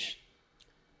change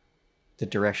the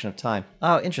direction of time.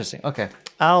 Oh, interesting. Okay,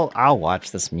 I'll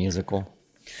watch this musical.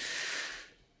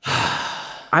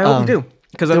 I hope you do,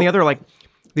 because then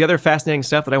the other fascinating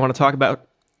stuff that I want to talk about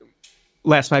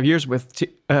last 5 years with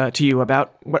to you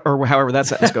about, or however that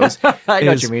sentence goes. I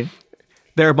know what you mean.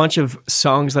 There are a bunch of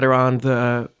songs that are on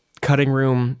the cutting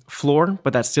room floor,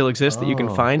 but that still exist that you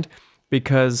can find,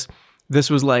 because this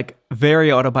was like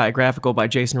very autobiographical by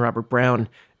Jason Robert Brown,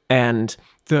 and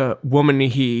the woman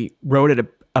he wrote it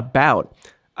about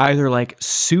either like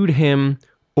sued him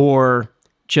or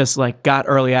just like got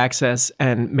early access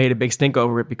and made a big stink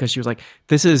over it, because she was like,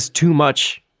 this is too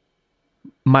much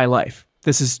my life.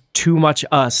 This is too much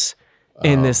us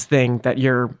in this thing that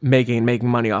you're making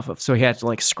money off of. So he had to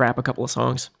like scrap a couple of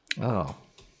songs. Oh.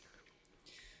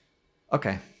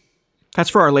 Okay. That's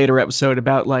for our later episode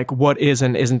about like what is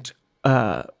and isn't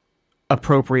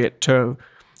appropriate to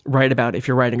write about if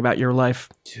you're writing about your life.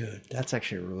 Dude, that's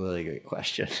actually a really good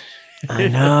question. I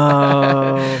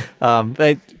know.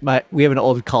 We have an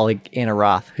old colleague, Anna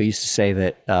Roth, who used to say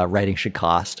that writing should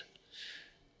cost.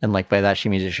 And like by that, she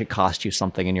means it should cost you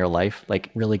something in your life.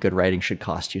 Like really good writing should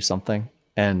cost you something.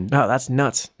 And no, that's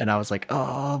nuts. And I was like,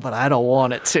 oh, but I don't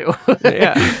want it to.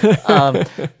 Yeah.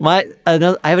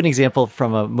 I have an example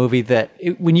from a movie that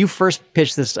when you first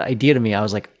pitched this idea to me, I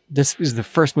was like, this was the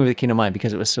first movie that came to mind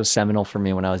because it was so seminal for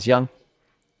me when I was young.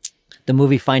 The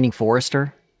movie Finding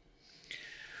Forrester.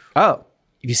 Oh. Have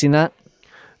you seen that?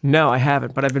 No, I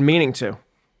haven't, but I've been meaning to.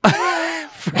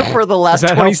 For the last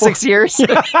 26 years?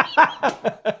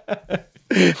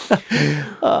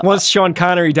 Once Sean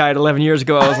Connery died 11 years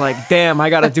ago, I was like, damn,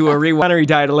 I got to do a rewind. Connery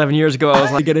died 11 years ago. I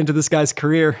was like, get into this guy's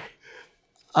career.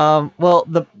 Well,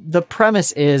 the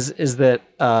premise is that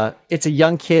it's a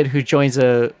young kid who joins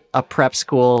a prep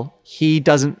school. He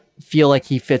doesn't feel like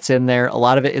he fits in there. A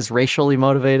lot of it is racially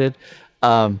motivated.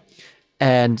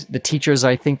 And the teachers,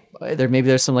 I think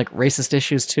there's some like racist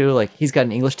issues too. Like he's got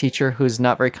an English teacher who's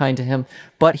not very kind to him,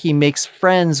 but he makes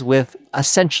friends with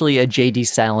essentially a J.D.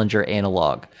 Salinger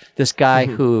analog. This guy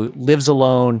who lives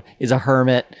alone, is a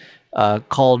hermit,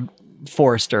 called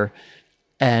Forrester,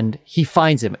 and he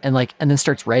finds him and then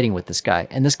starts writing with this guy.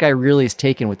 And this guy really is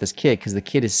taken with this kid because the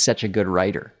kid is such a good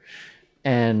writer.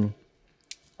 And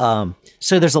so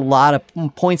there's a lot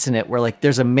of points in it where like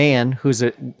there's a man who's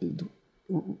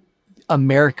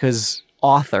America's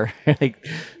author, like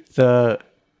the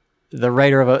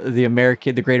writer of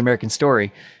the Great American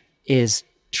Story, is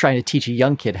trying to teach a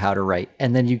young kid how to write.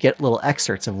 And then you get little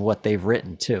excerpts of what they've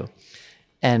written too.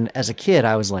 And as a kid,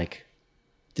 I was like,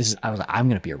 I'm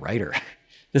going to be a writer.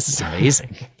 This is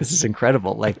amazing. This is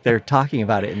incredible. Like they're talking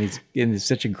about it in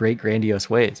such a great, grandiose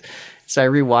ways. So I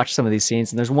rewatched some of these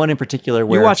scenes, and there's one in particular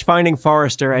where you watch Finding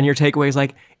Forrester, and your takeaway is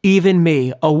like, even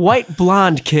me, a white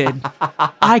blonde kid,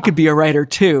 I could be a writer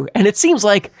too. And it seems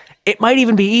like it might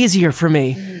even be easier for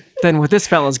me than what this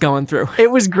fella's going through.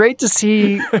 It was great to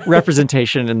see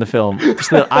representation in the film,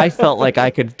 so that I felt like I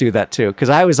could do that too, because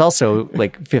I was also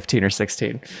like 15 or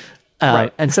 16.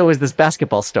 Right. And so was this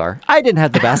basketball star. I didn't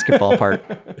have the basketball part.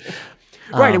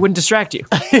 Right, it wouldn't distract you.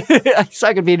 So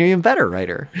I could be an even better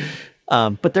writer.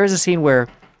 But there's a scene where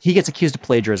he gets accused of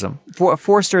plagiarism.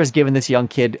 Forrester has given this young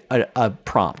kid a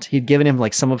prompt. He'd given him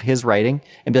like some of his writing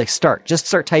and be like, just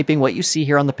start typing what you see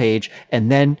here on the page.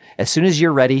 And then as soon as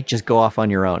you're ready, just go off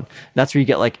on your own. And that's where you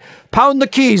get like, pound the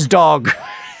keys, dog.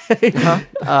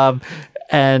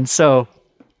 And so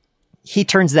he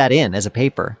turns that in as a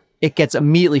paper. It gets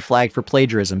immediately flagged for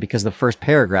plagiarism because the first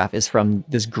paragraph is from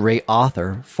this great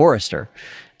author, Forrester.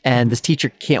 And this teacher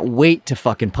can't wait to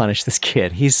fucking punish this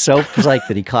kid. He's so psyched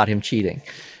that he caught him cheating.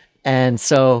 And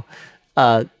so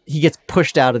he gets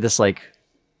pushed out of this, like,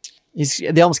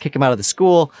 they almost kick him out of the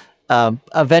school.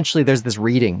 Eventually there's this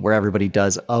reading where everybody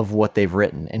does of what they've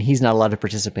written, and he's not allowed to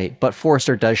participate. But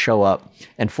Forrester does show up,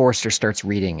 and Forrester starts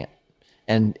reading it.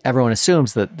 And everyone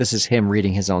assumes that this is him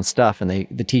reading his own stuff. And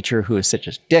the teacher, who is such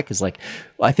a dick, is like,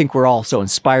 well, I think we're all so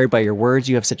inspired by your words.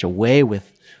 You have such a way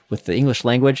with the English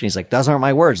language. And he's like, those aren't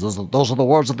my words. Those are the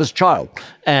words of this child.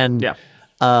 And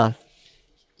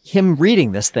him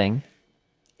reading this thing,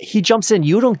 he jumps in.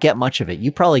 You don't get much of it.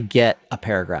 You probably get a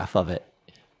paragraph of it.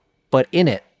 But in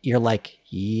it, you're like,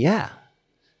 yeah,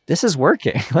 this is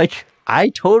working. Like, I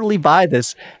totally buy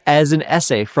this as an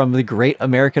essay from the great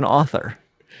American author.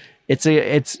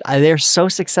 They're so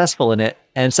successful in it.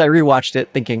 And so I rewatched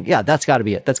it thinking, yeah, that's gotta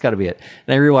be it. That's gotta be it.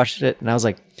 And I rewatched it and I was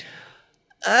like,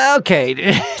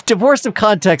 okay, divorced of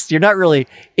context, it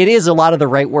is a lot of the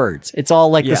right words. It's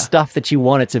all like the stuff that you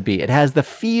want it to be. It has the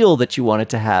feel that you want it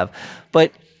to have.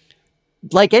 But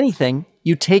like anything,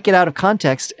 you take it out of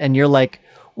context and you're like,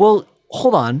 well,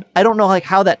 hold on. I don't know like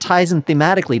how that ties in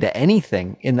thematically to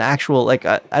anything in the actual, like,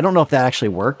 I don't know if that actually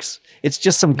works. It's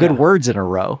just some good words in a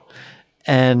row.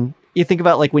 And you think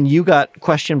about like when you got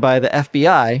questioned by the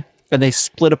FBI and they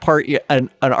split apart an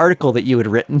article that you had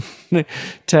written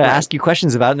to ask you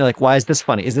questions about, and they're like, why is this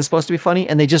funny? Is this supposed to be funny?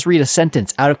 And they just read a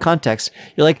sentence out of context.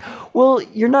 You're like, well,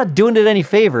 you're not doing it any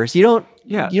favors. You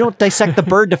don't dissect the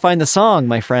bird to find the song,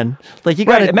 my friend. Like you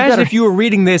gotta imagine if you were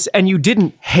reading this and you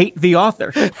didn't hate the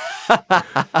author.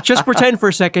 Just pretend for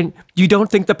a second you don't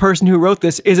think the person who wrote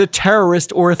this is a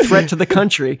terrorist or a threat to the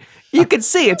country. You can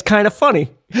see it's kind of funny.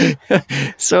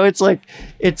 So it's like,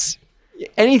 it's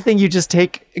anything you just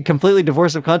take completely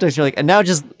divorced of context. You're like, and now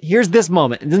just here's this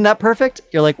moment. Isn't that perfect?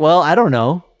 You're like, well, I don't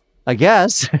know, I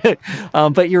guess.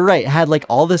 But you're right. It had like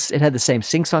all this, it had the same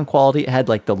sing-song quality. It had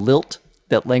like the lilt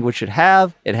that language should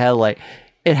have. It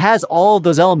has all of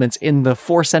those elements in the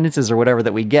 4 sentences or whatever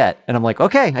that we get. And I'm like,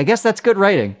 okay, I guess that's good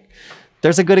writing.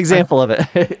 There's a good example of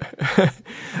it.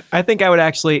 I think I would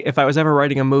actually, if I was ever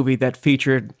writing a movie that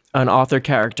featured an author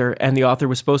character and the author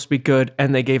was supposed to be good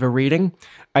and they gave a reading,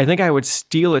 I think I would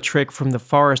steal a trick from the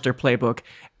Forrester playbook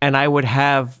and I would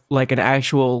have like an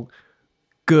actual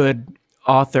good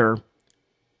author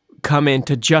come in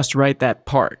to just write that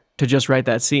part, to just write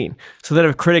that scene. So that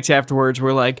if critics afterwards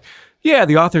were like, yeah,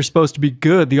 the author's supposed to be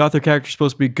good, the author character's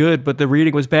supposed to be good, but the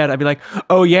reading was bad, I'd be like,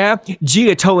 oh yeah,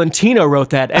 Gia Tolentino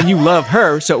wrote that, and you love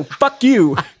her, so fuck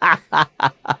you.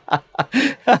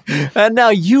 And now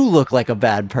you look like a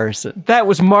bad person. That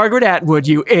was Margaret Atwood,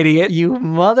 you idiot. You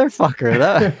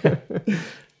motherfucker.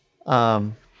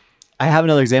 I have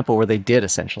another example where they did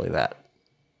essentially that.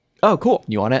 Oh, cool.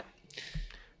 You want it?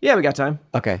 Yeah, we got time.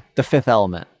 Okay. The Fifth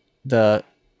Element. The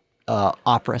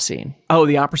opera scene. Oh,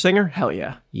 the opera singer? Hell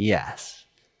yeah. Yes.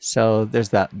 So there's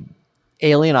that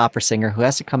alien opera singer who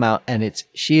has to come out, and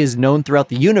she is known throughout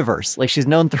the universe. Like she's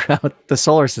known throughout the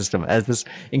solar system as this,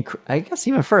 I guess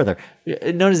even further,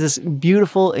 known as this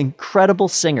beautiful, incredible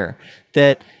singer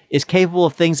that is capable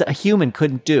of things that a human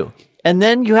couldn't do. And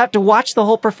then you have to watch the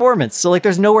whole performance. So like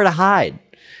there's nowhere to hide.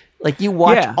 Like you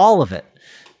watch all of it.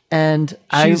 And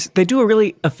they do a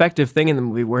really effective thing in the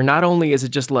movie where not only is it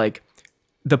just like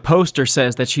the poster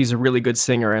says that she's a really good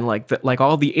singer, and like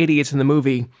all the idiots in the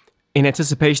movie in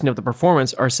anticipation of the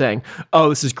performance are saying, oh,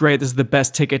 this is great, this is the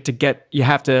best ticket to get, you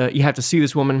have to see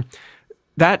this woman.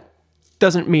 That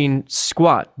doesn't mean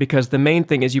squat, because the main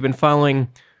thing is you've been following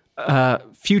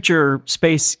future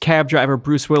space cab driver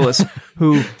Bruce Willis,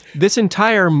 who this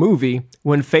entire movie,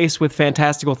 when faced with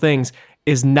fantastical things,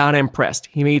 is not impressed.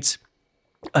 He meets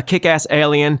a kick-ass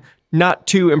alien, not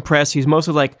too impressed. He's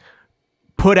mostly like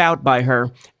put out by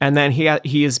her, and then he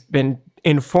has been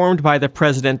informed by the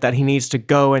president that he needs to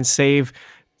go and save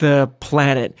the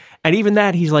planet, and even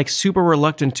that he's like super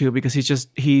reluctant to, because he's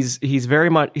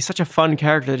such a fun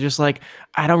character, just like,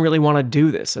 I don't really want to do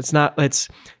this. It's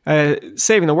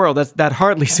saving the world, that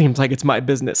hardly seems like it's my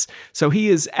business. So he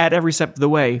is at every step of the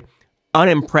way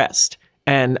unimpressed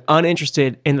and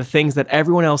uninterested in the things that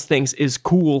everyone else thinks is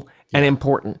cool and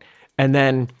important. And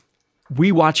then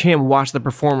we watch him watch the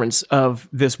performance of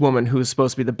this woman who's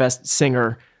supposed to be the best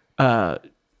singer.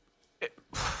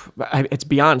 It's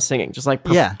beyond singing, just like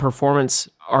performance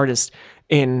artist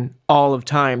in all of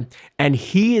time. And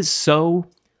he is so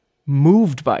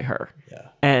moved by her. Yeah.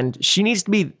 And she needs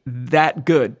to be that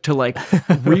good to like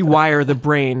rewire the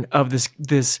brain of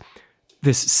this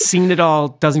seen it all,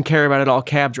 doesn't care about it all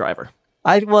cab driver.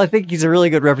 I think he's a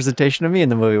really good representation of me in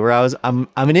the movie, where I'm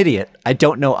an idiot. I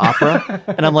don't know opera,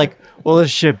 and I'm like, well, this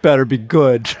shit better be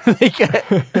good.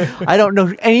 I don't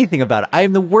know anything about it. I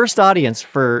am the worst audience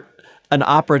for an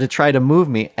opera to try to move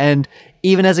me. And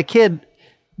even as a kid,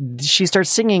 she starts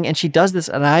singing and she does this,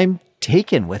 and I'm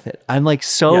taken with it. I'm like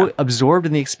so absorbed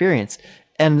in the experience.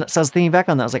 And so I was thinking back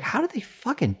on that. I was like, how did they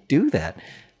fucking do that?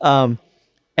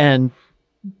 And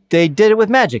they did it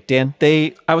with magic, Dan.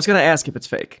 I was going to ask if it's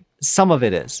fake. Some of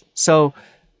it is. So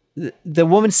the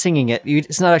woman singing it,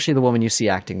 it's not actually the woman you see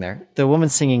acting there. The woman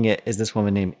singing it is this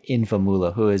woman named Inva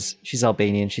Mula, she's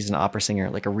Albanian. She's an opera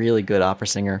singer, like a really good opera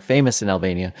singer, famous in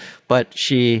Albania. But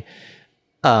she,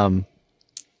 a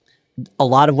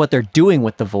lot of what they're doing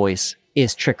with the voice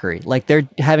is trickery. Like they're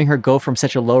having her go from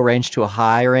such a low range to a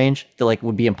high range that like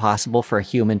would be impossible for a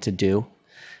human to do.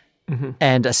 Mm-hmm.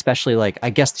 And especially like,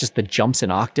 I guess just the jumps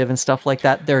in octave and stuff like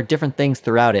that. There are different things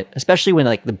throughout it, especially when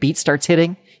like the beat starts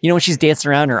hitting. You know, when she's dancing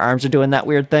around, her arms are doing that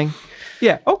weird thing.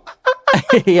 Yeah. Oh.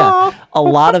 Yeah. A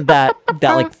lot of that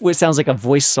like, it sounds like a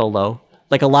voice solo.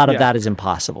 Like a lot of that is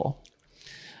impossible.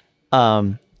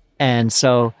 And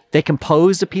so they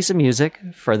composed a piece of music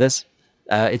for this.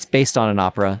 It's based on an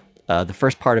opera. The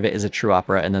first part of it is a true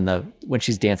opera, and then when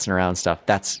she's dancing around and stuff,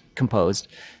 that's composed.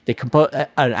 An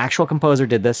actual composer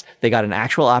did this. They got an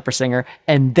actual opera singer,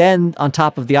 and then on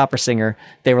top of the opera singer,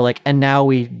 they were like, and now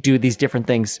we do these different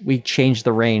things. We change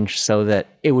the range so that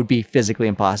it would be physically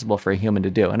impossible for a human to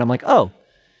do. And I'm like, oh,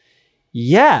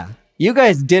 yeah, you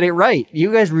guys did it right.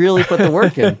 You guys really put the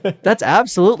work in. That's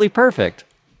absolutely perfect.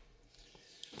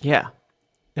 Yeah,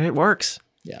 and it works.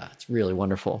 Yeah, it's really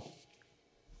wonderful.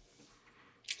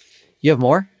 You have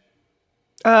more?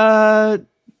 I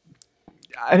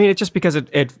mean, it's just because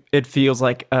it feels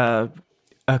like a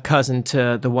cousin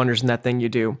to The Wonders in That Thing You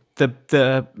Do.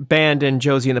 The band in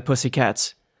Josie and the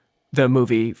Pussycats, the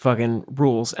movie fucking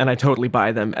rules, and I totally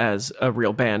buy them as a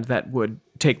real band that would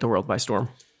take the world by storm.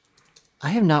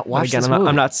 I have not watched this movie.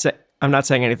 I'm not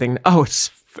saying anything. Oh,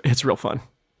 it's real fun.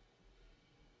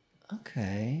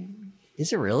 Okay,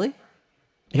 is it really?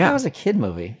 Yeah, that was a kid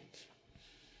movie.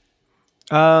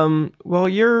 Well,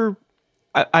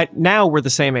 now we're the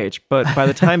same age, but by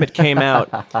the time it came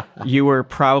out, you were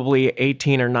probably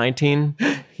 18 or 19.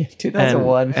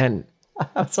 2001. And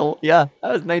so, yeah,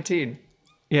 I was 19.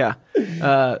 Yeah.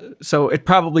 So it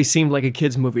probably seemed like a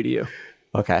kid's movie to you.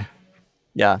 Okay.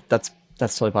 Yeah, that's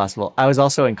totally possible. I was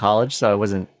also in college, so I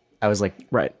was like,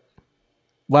 right.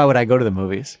 Why would I go to the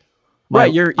movies?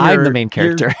 Right. I'm the main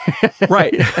character.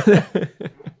 Right.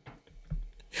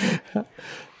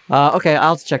 Okay,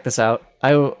 I'll have to check this out.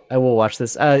 I will watch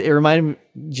this. It reminded me,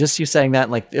 just you saying that,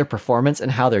 like their performance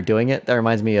and how they're doing it, that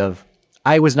reminds me of,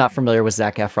 I was not familiar with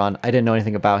Zac Efron. I didn't know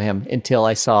anything about him until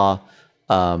I saw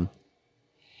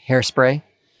Hairspray,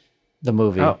 the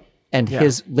movie. Oh, and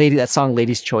that song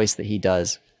Lady's Choice that he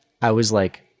does. I was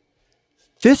like,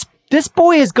 this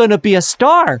boy is going to be a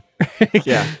star.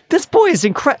 Yeah. This boy is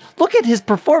incredible. Look at his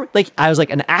performance. Like, I was like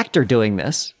an actor doing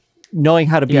this, knowing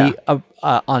how to be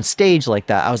on stage like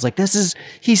that. I was like,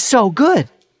 he's so good.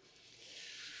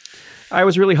 I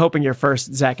was really hoping your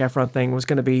first Zac Efron thing was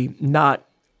going to be not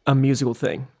a musical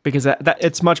thing, because that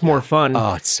it's much more fun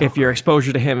if your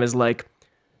exposure to him is like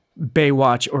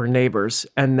Baywatch or Neighbors,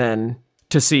 and then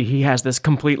to see he has this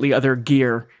completely other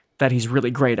gear that he's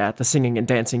really great at, the singing and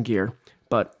dancing gear.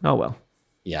 But oh well.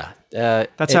 Yeah.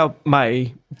 That's how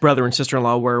my brother and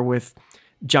sister-in-law were with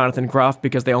Jonathan Groff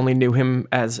because they only knew him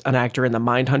as an actor in the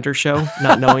Mindhunter show,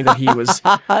 not knowing that he was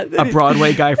a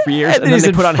Broadway guy for years. And then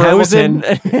they put on Frozen.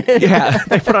 Hamilton. Yeah,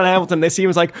 they put on Hamilton. They see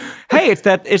him as like, hey, it's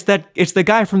the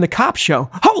guy from the cop show.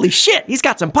 Holy shit, he's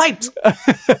got some pipes.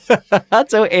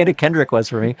 That's how Anna Kendrick was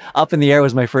for me. Up in the Air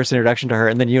was my first introduction to her,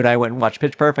 and then you and I went and watched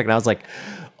Pitch Perfect, and I was like,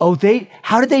 oh,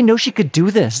 how did they know she could do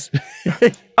this?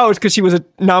 Oh, it's because she was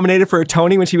nominated for a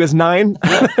Tony when she was 9.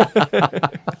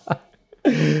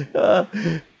 All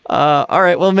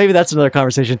right, well, maybe that's another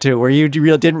conversation too, where you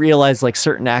didn't realize like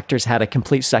certain actors had a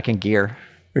complete second gear.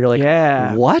 Where you're like,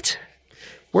 yeah, what?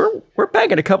 We're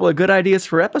bagging a couple of good ideas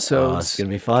for Oh, episodes. it's gonna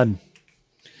be fun.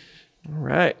 All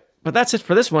right, but that's it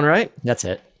for this one, right? That's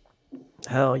it.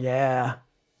 Hell yeah.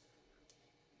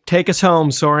 Take us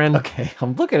home, Soren. Okay,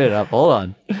 I'm looking it up. Hold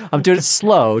on. I'm doing it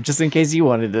slow, just in case you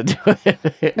wanted to do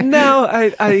it. No,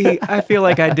 I feel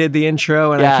like I did the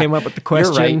intro and I came up with the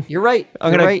question. You're right.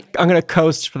 I'm gonna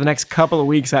coast for the next couple of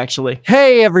weeks, actually.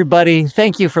 Hey, everybody.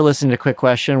 Thank you for listening to Quick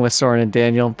Question with Soren and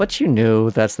Daniel. But you knew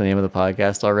that's the name of the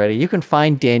podcast already. You can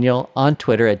find Daniel on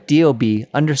Twitter at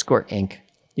DOB_Inc.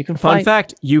 You can Fun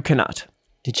fact, you cannot.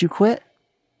 Did you quit?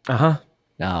 Uh-huh.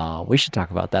 No, we should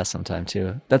talk about that sometime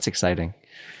too. That's exciting.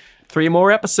 3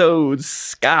 more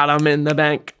episodes. Got 'em in the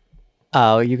bank.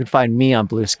 You can find me on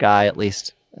Blue Sky, at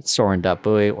least at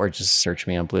Soren.buoy, or just search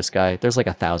me on Blue Sky. There's like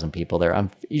 1,000 people there.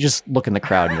 You just look in the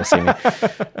crowd and you'll see me.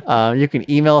 You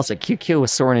can email us at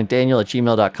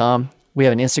qqwithsorenanddaniel@gmail.com. We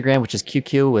have an Instagram, which is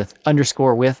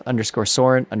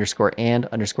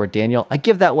 @QQ_with_Soren_and_Daniel. I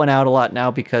give that one out a lot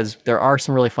now because there are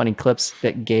some really funny clips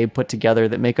that Gabe put together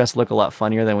that make us look a lot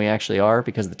funnier than we actually are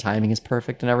because the timing is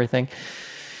perfect and everything.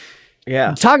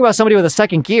 Yeah. Talk about somebody with a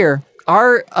second gear.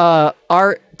 Our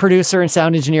producer and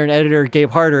sound engineer and editor, Gabe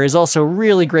Harder, is also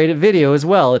really great at video as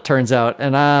well, it turns out.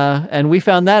 And we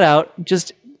found that out.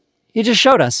 He just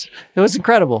showed us. It was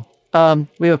incredible. We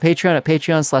have a Patreon at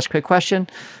patreon.com/quickquestion.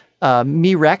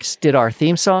 Me Rex did our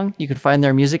theme song. You can find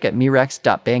their music at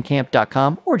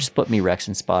merex.bandcamp.com or just put Me Rex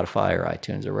in Spotify or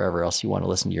iTunes or wherever else you want to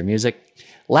listen to your music.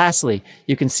 Lastly,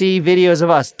 you can see videos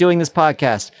of us doing this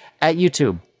podcast at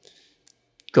YouTube.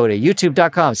 Go to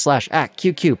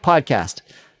youtube.com/@QQpodcast.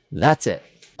 That's it.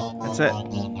 That's it.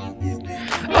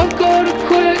 I've got a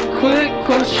quick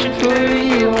question for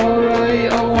you, alright?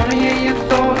 I wanna hear your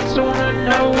thoughts, I wanna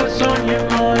know what's on your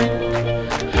mind.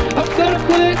 I've got a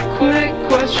quick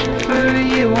question for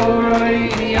you,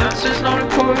 alright? The answer's not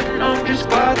important, I'm just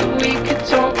glad that we could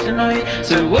talk tonight.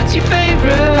 So what's your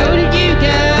favorite? How did you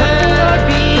get? When will I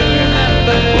be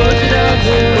remembered? Was it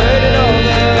ever? Where did all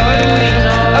the right we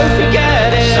know? Oh,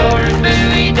 forget it. Soren,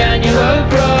 Bowie, Daniel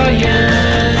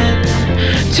O'Brien,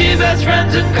 2 best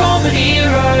friends and comedy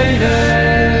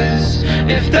writers.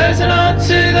 If there's an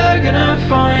answer, they're gonna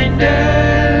find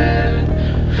it.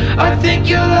 I think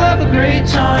you'll have a great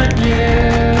time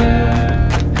here.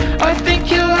 I think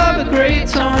you'll have a great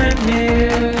time here.